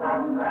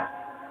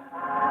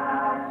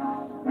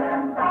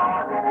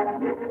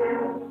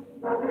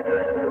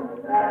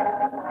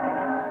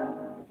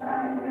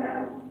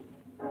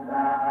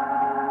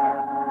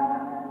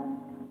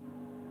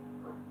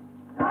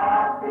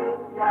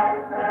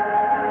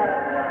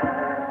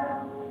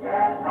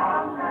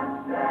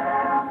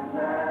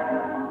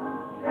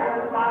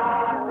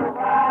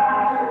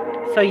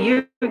 So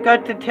you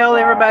got to tell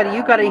everybody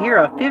you got to hear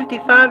a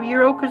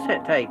 55-year-old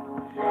cassette tape.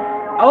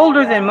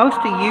 Older than most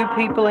of you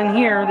people in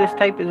here. This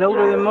tape is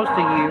older than most of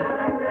you.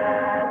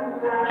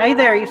 Hey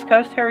there, East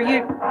Coast. How are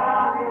you?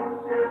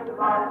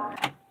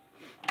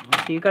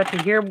 So you got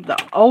to hear the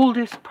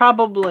oldest,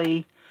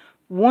 probably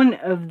one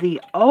of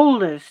the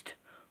oldest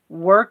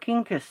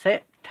working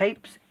cassette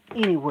tapes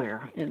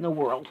anywhere in the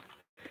world.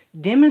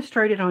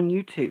 Demonstrated on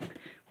YouTube.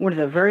 One of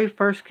the very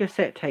first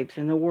cassette tapes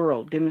in the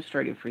world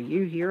demonstrated for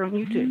you here on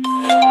YouTube.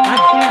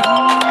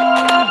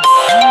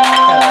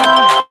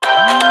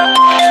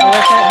 I'll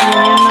let that be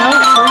an end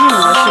note for you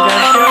and let you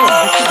guys go.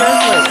 Let you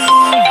guys later.